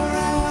pour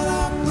out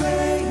our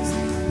praise,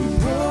 we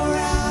pour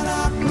out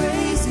our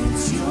praise.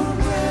 It's your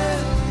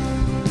breath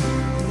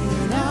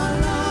in our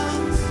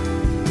lungs,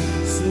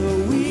 so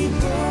we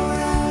pour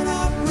out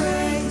our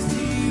praise to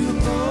you,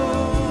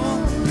 oh.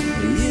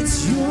 It's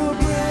your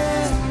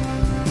breath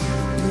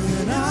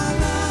in our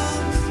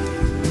lungs,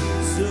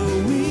 so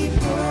we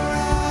pour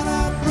out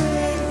our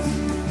praise,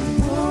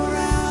 pour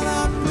out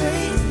our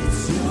praise.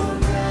 It's your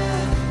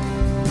breath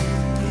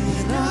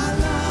in our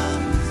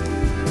lungs,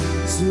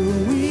 so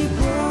we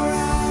pour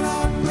out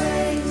our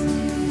praise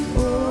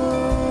only.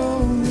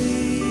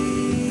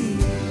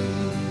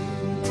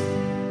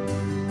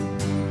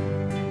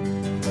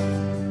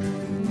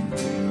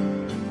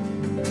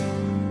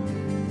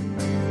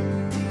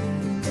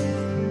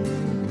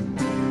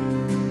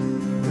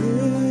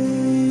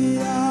 Great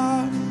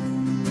are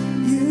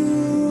you,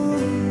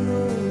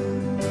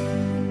 Lord.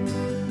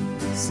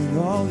 Sing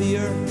all the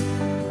earth,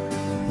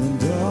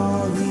 and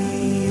all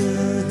the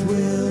earth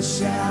will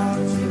shout.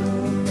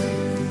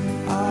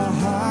 Our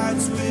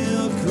hearts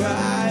will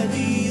cry,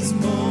 these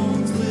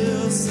bones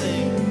will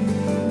sing.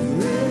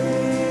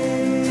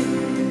 Great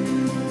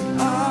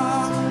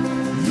are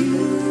you,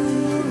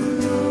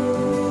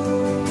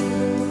 Lord.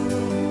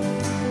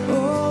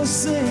 Oh,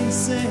 sing,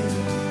 sing.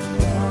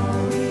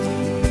 All the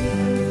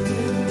earth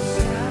will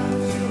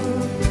shout your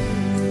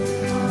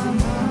praise. Our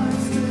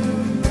hearts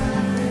will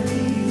cry,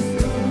 these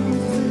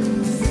bones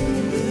will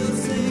sing. We'll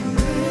sing,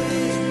 great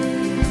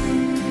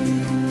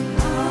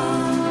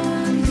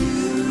are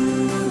you,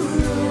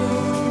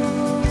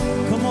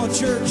 Lord. Come on,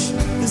 church.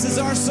 This is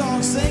our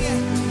song. Sing it.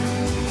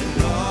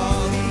 And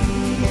all the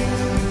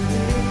earth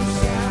will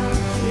shout.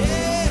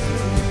 Yeah.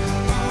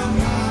 Our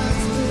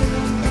hearts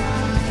will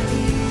cry,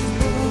 these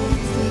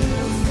bones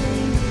will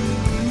sing.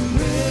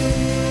 Great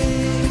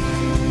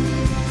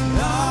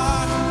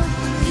are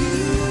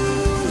you,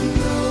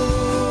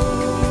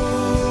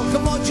 Lord.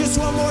 Come on, just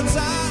one more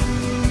time.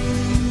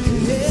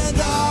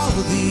 And all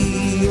the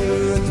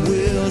earth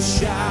will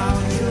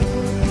shout your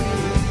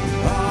praise.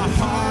 Our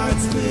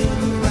hearts will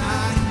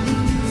cry,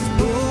 these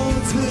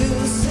bones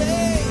will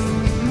say,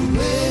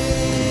 great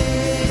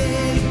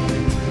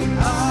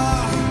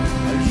are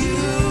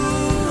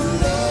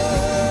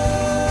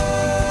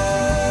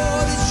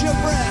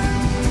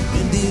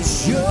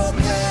It's your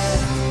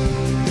breath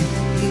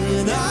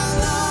in our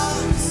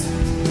lungs.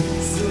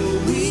 So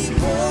we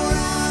pour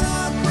out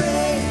our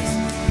praise.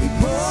 We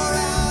pour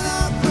out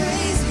our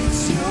praise.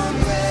 It's your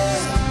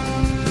breath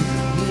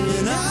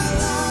in our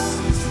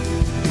lungs.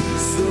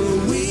 So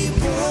we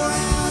pour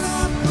out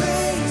our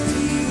praise to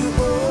you.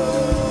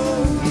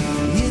 Oh,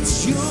 it's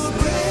your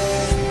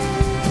breath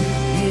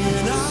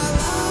in our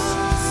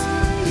lungs.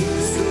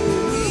 So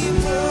we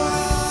pour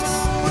out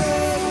our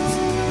praise.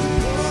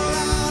 Pour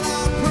out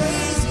our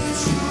praise.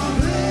 It's your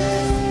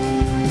breath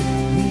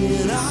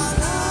in our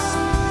lungs.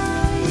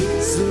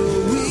 So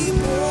we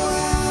pour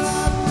out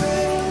our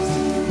praise.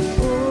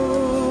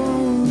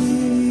 Holy,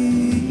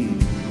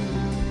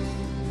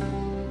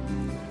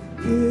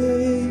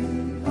 great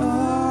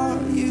are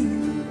you.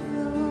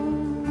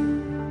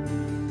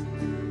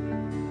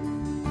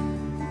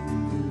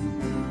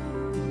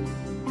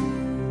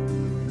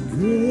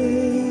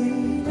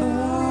 Great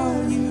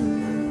are you.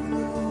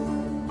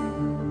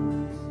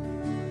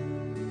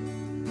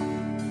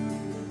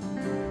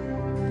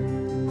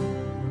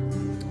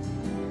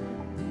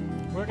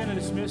 We're going to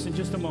dismiss in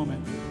just a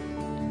moment.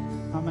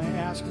 I'm going to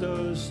ask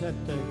those at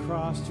the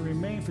cross to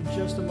remain for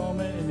just a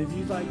moment, and if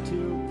you'd like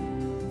to,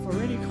 for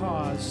any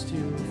cause,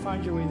 to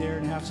find your way there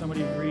and have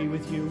somebody agree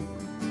with you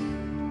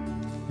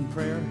in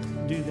prayer,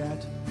 do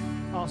that.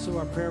 Also,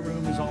 our prayer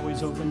room is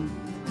always open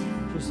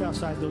just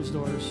outside those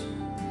doors.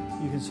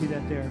 You can see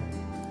that there.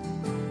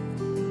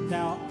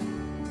 Now,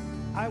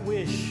 I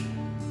wish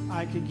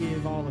I could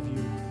give all of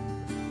you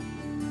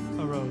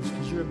a rose,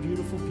 because you're a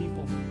beautiful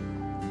people.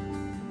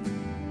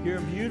 You're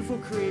a beautiful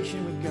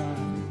creation with God.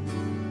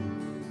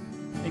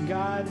 And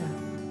God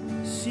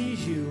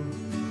sees you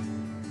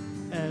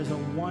as a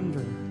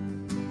wonder.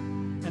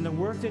 And the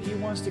work that He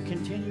wants to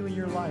continue in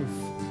your life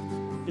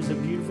is a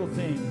beautiful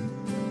thing.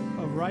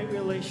 A right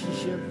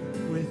relationship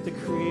with the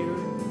Creator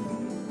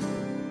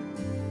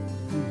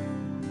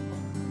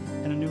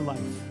and a new life.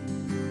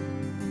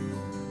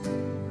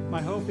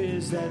 My hope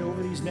is that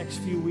over these next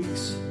few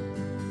weeks,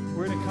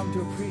 we're going to come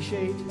to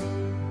appreciate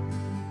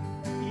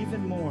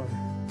even more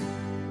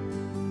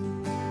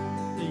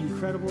the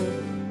incredible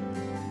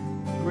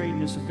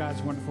greatness of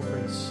God's wonderful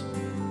grace.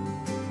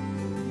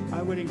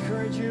 I would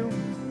encourage you,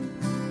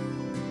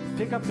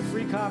 pick up the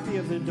free copy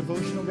of the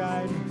devotional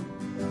guide,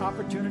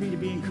 opportunity to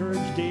be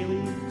encouraged daily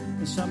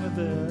in some of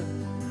the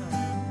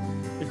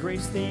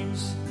grace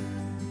themes.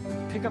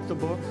 Pick up the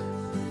book.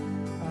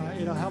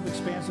 It'll help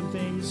expand some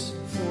things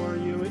for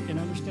you in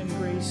understanding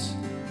grace.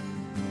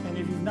 And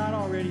if you've not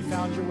already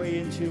found your way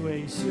into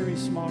a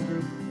serious small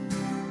group,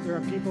 there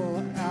are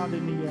people out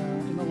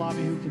in the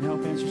lobby who can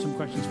help answer some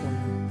questions for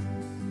you.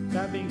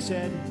 That being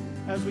said,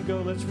 as we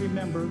go, let's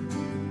remember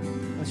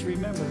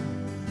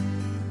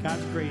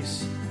God's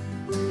grace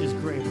is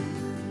great.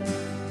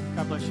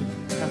 God bless you.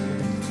 Have a good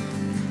day.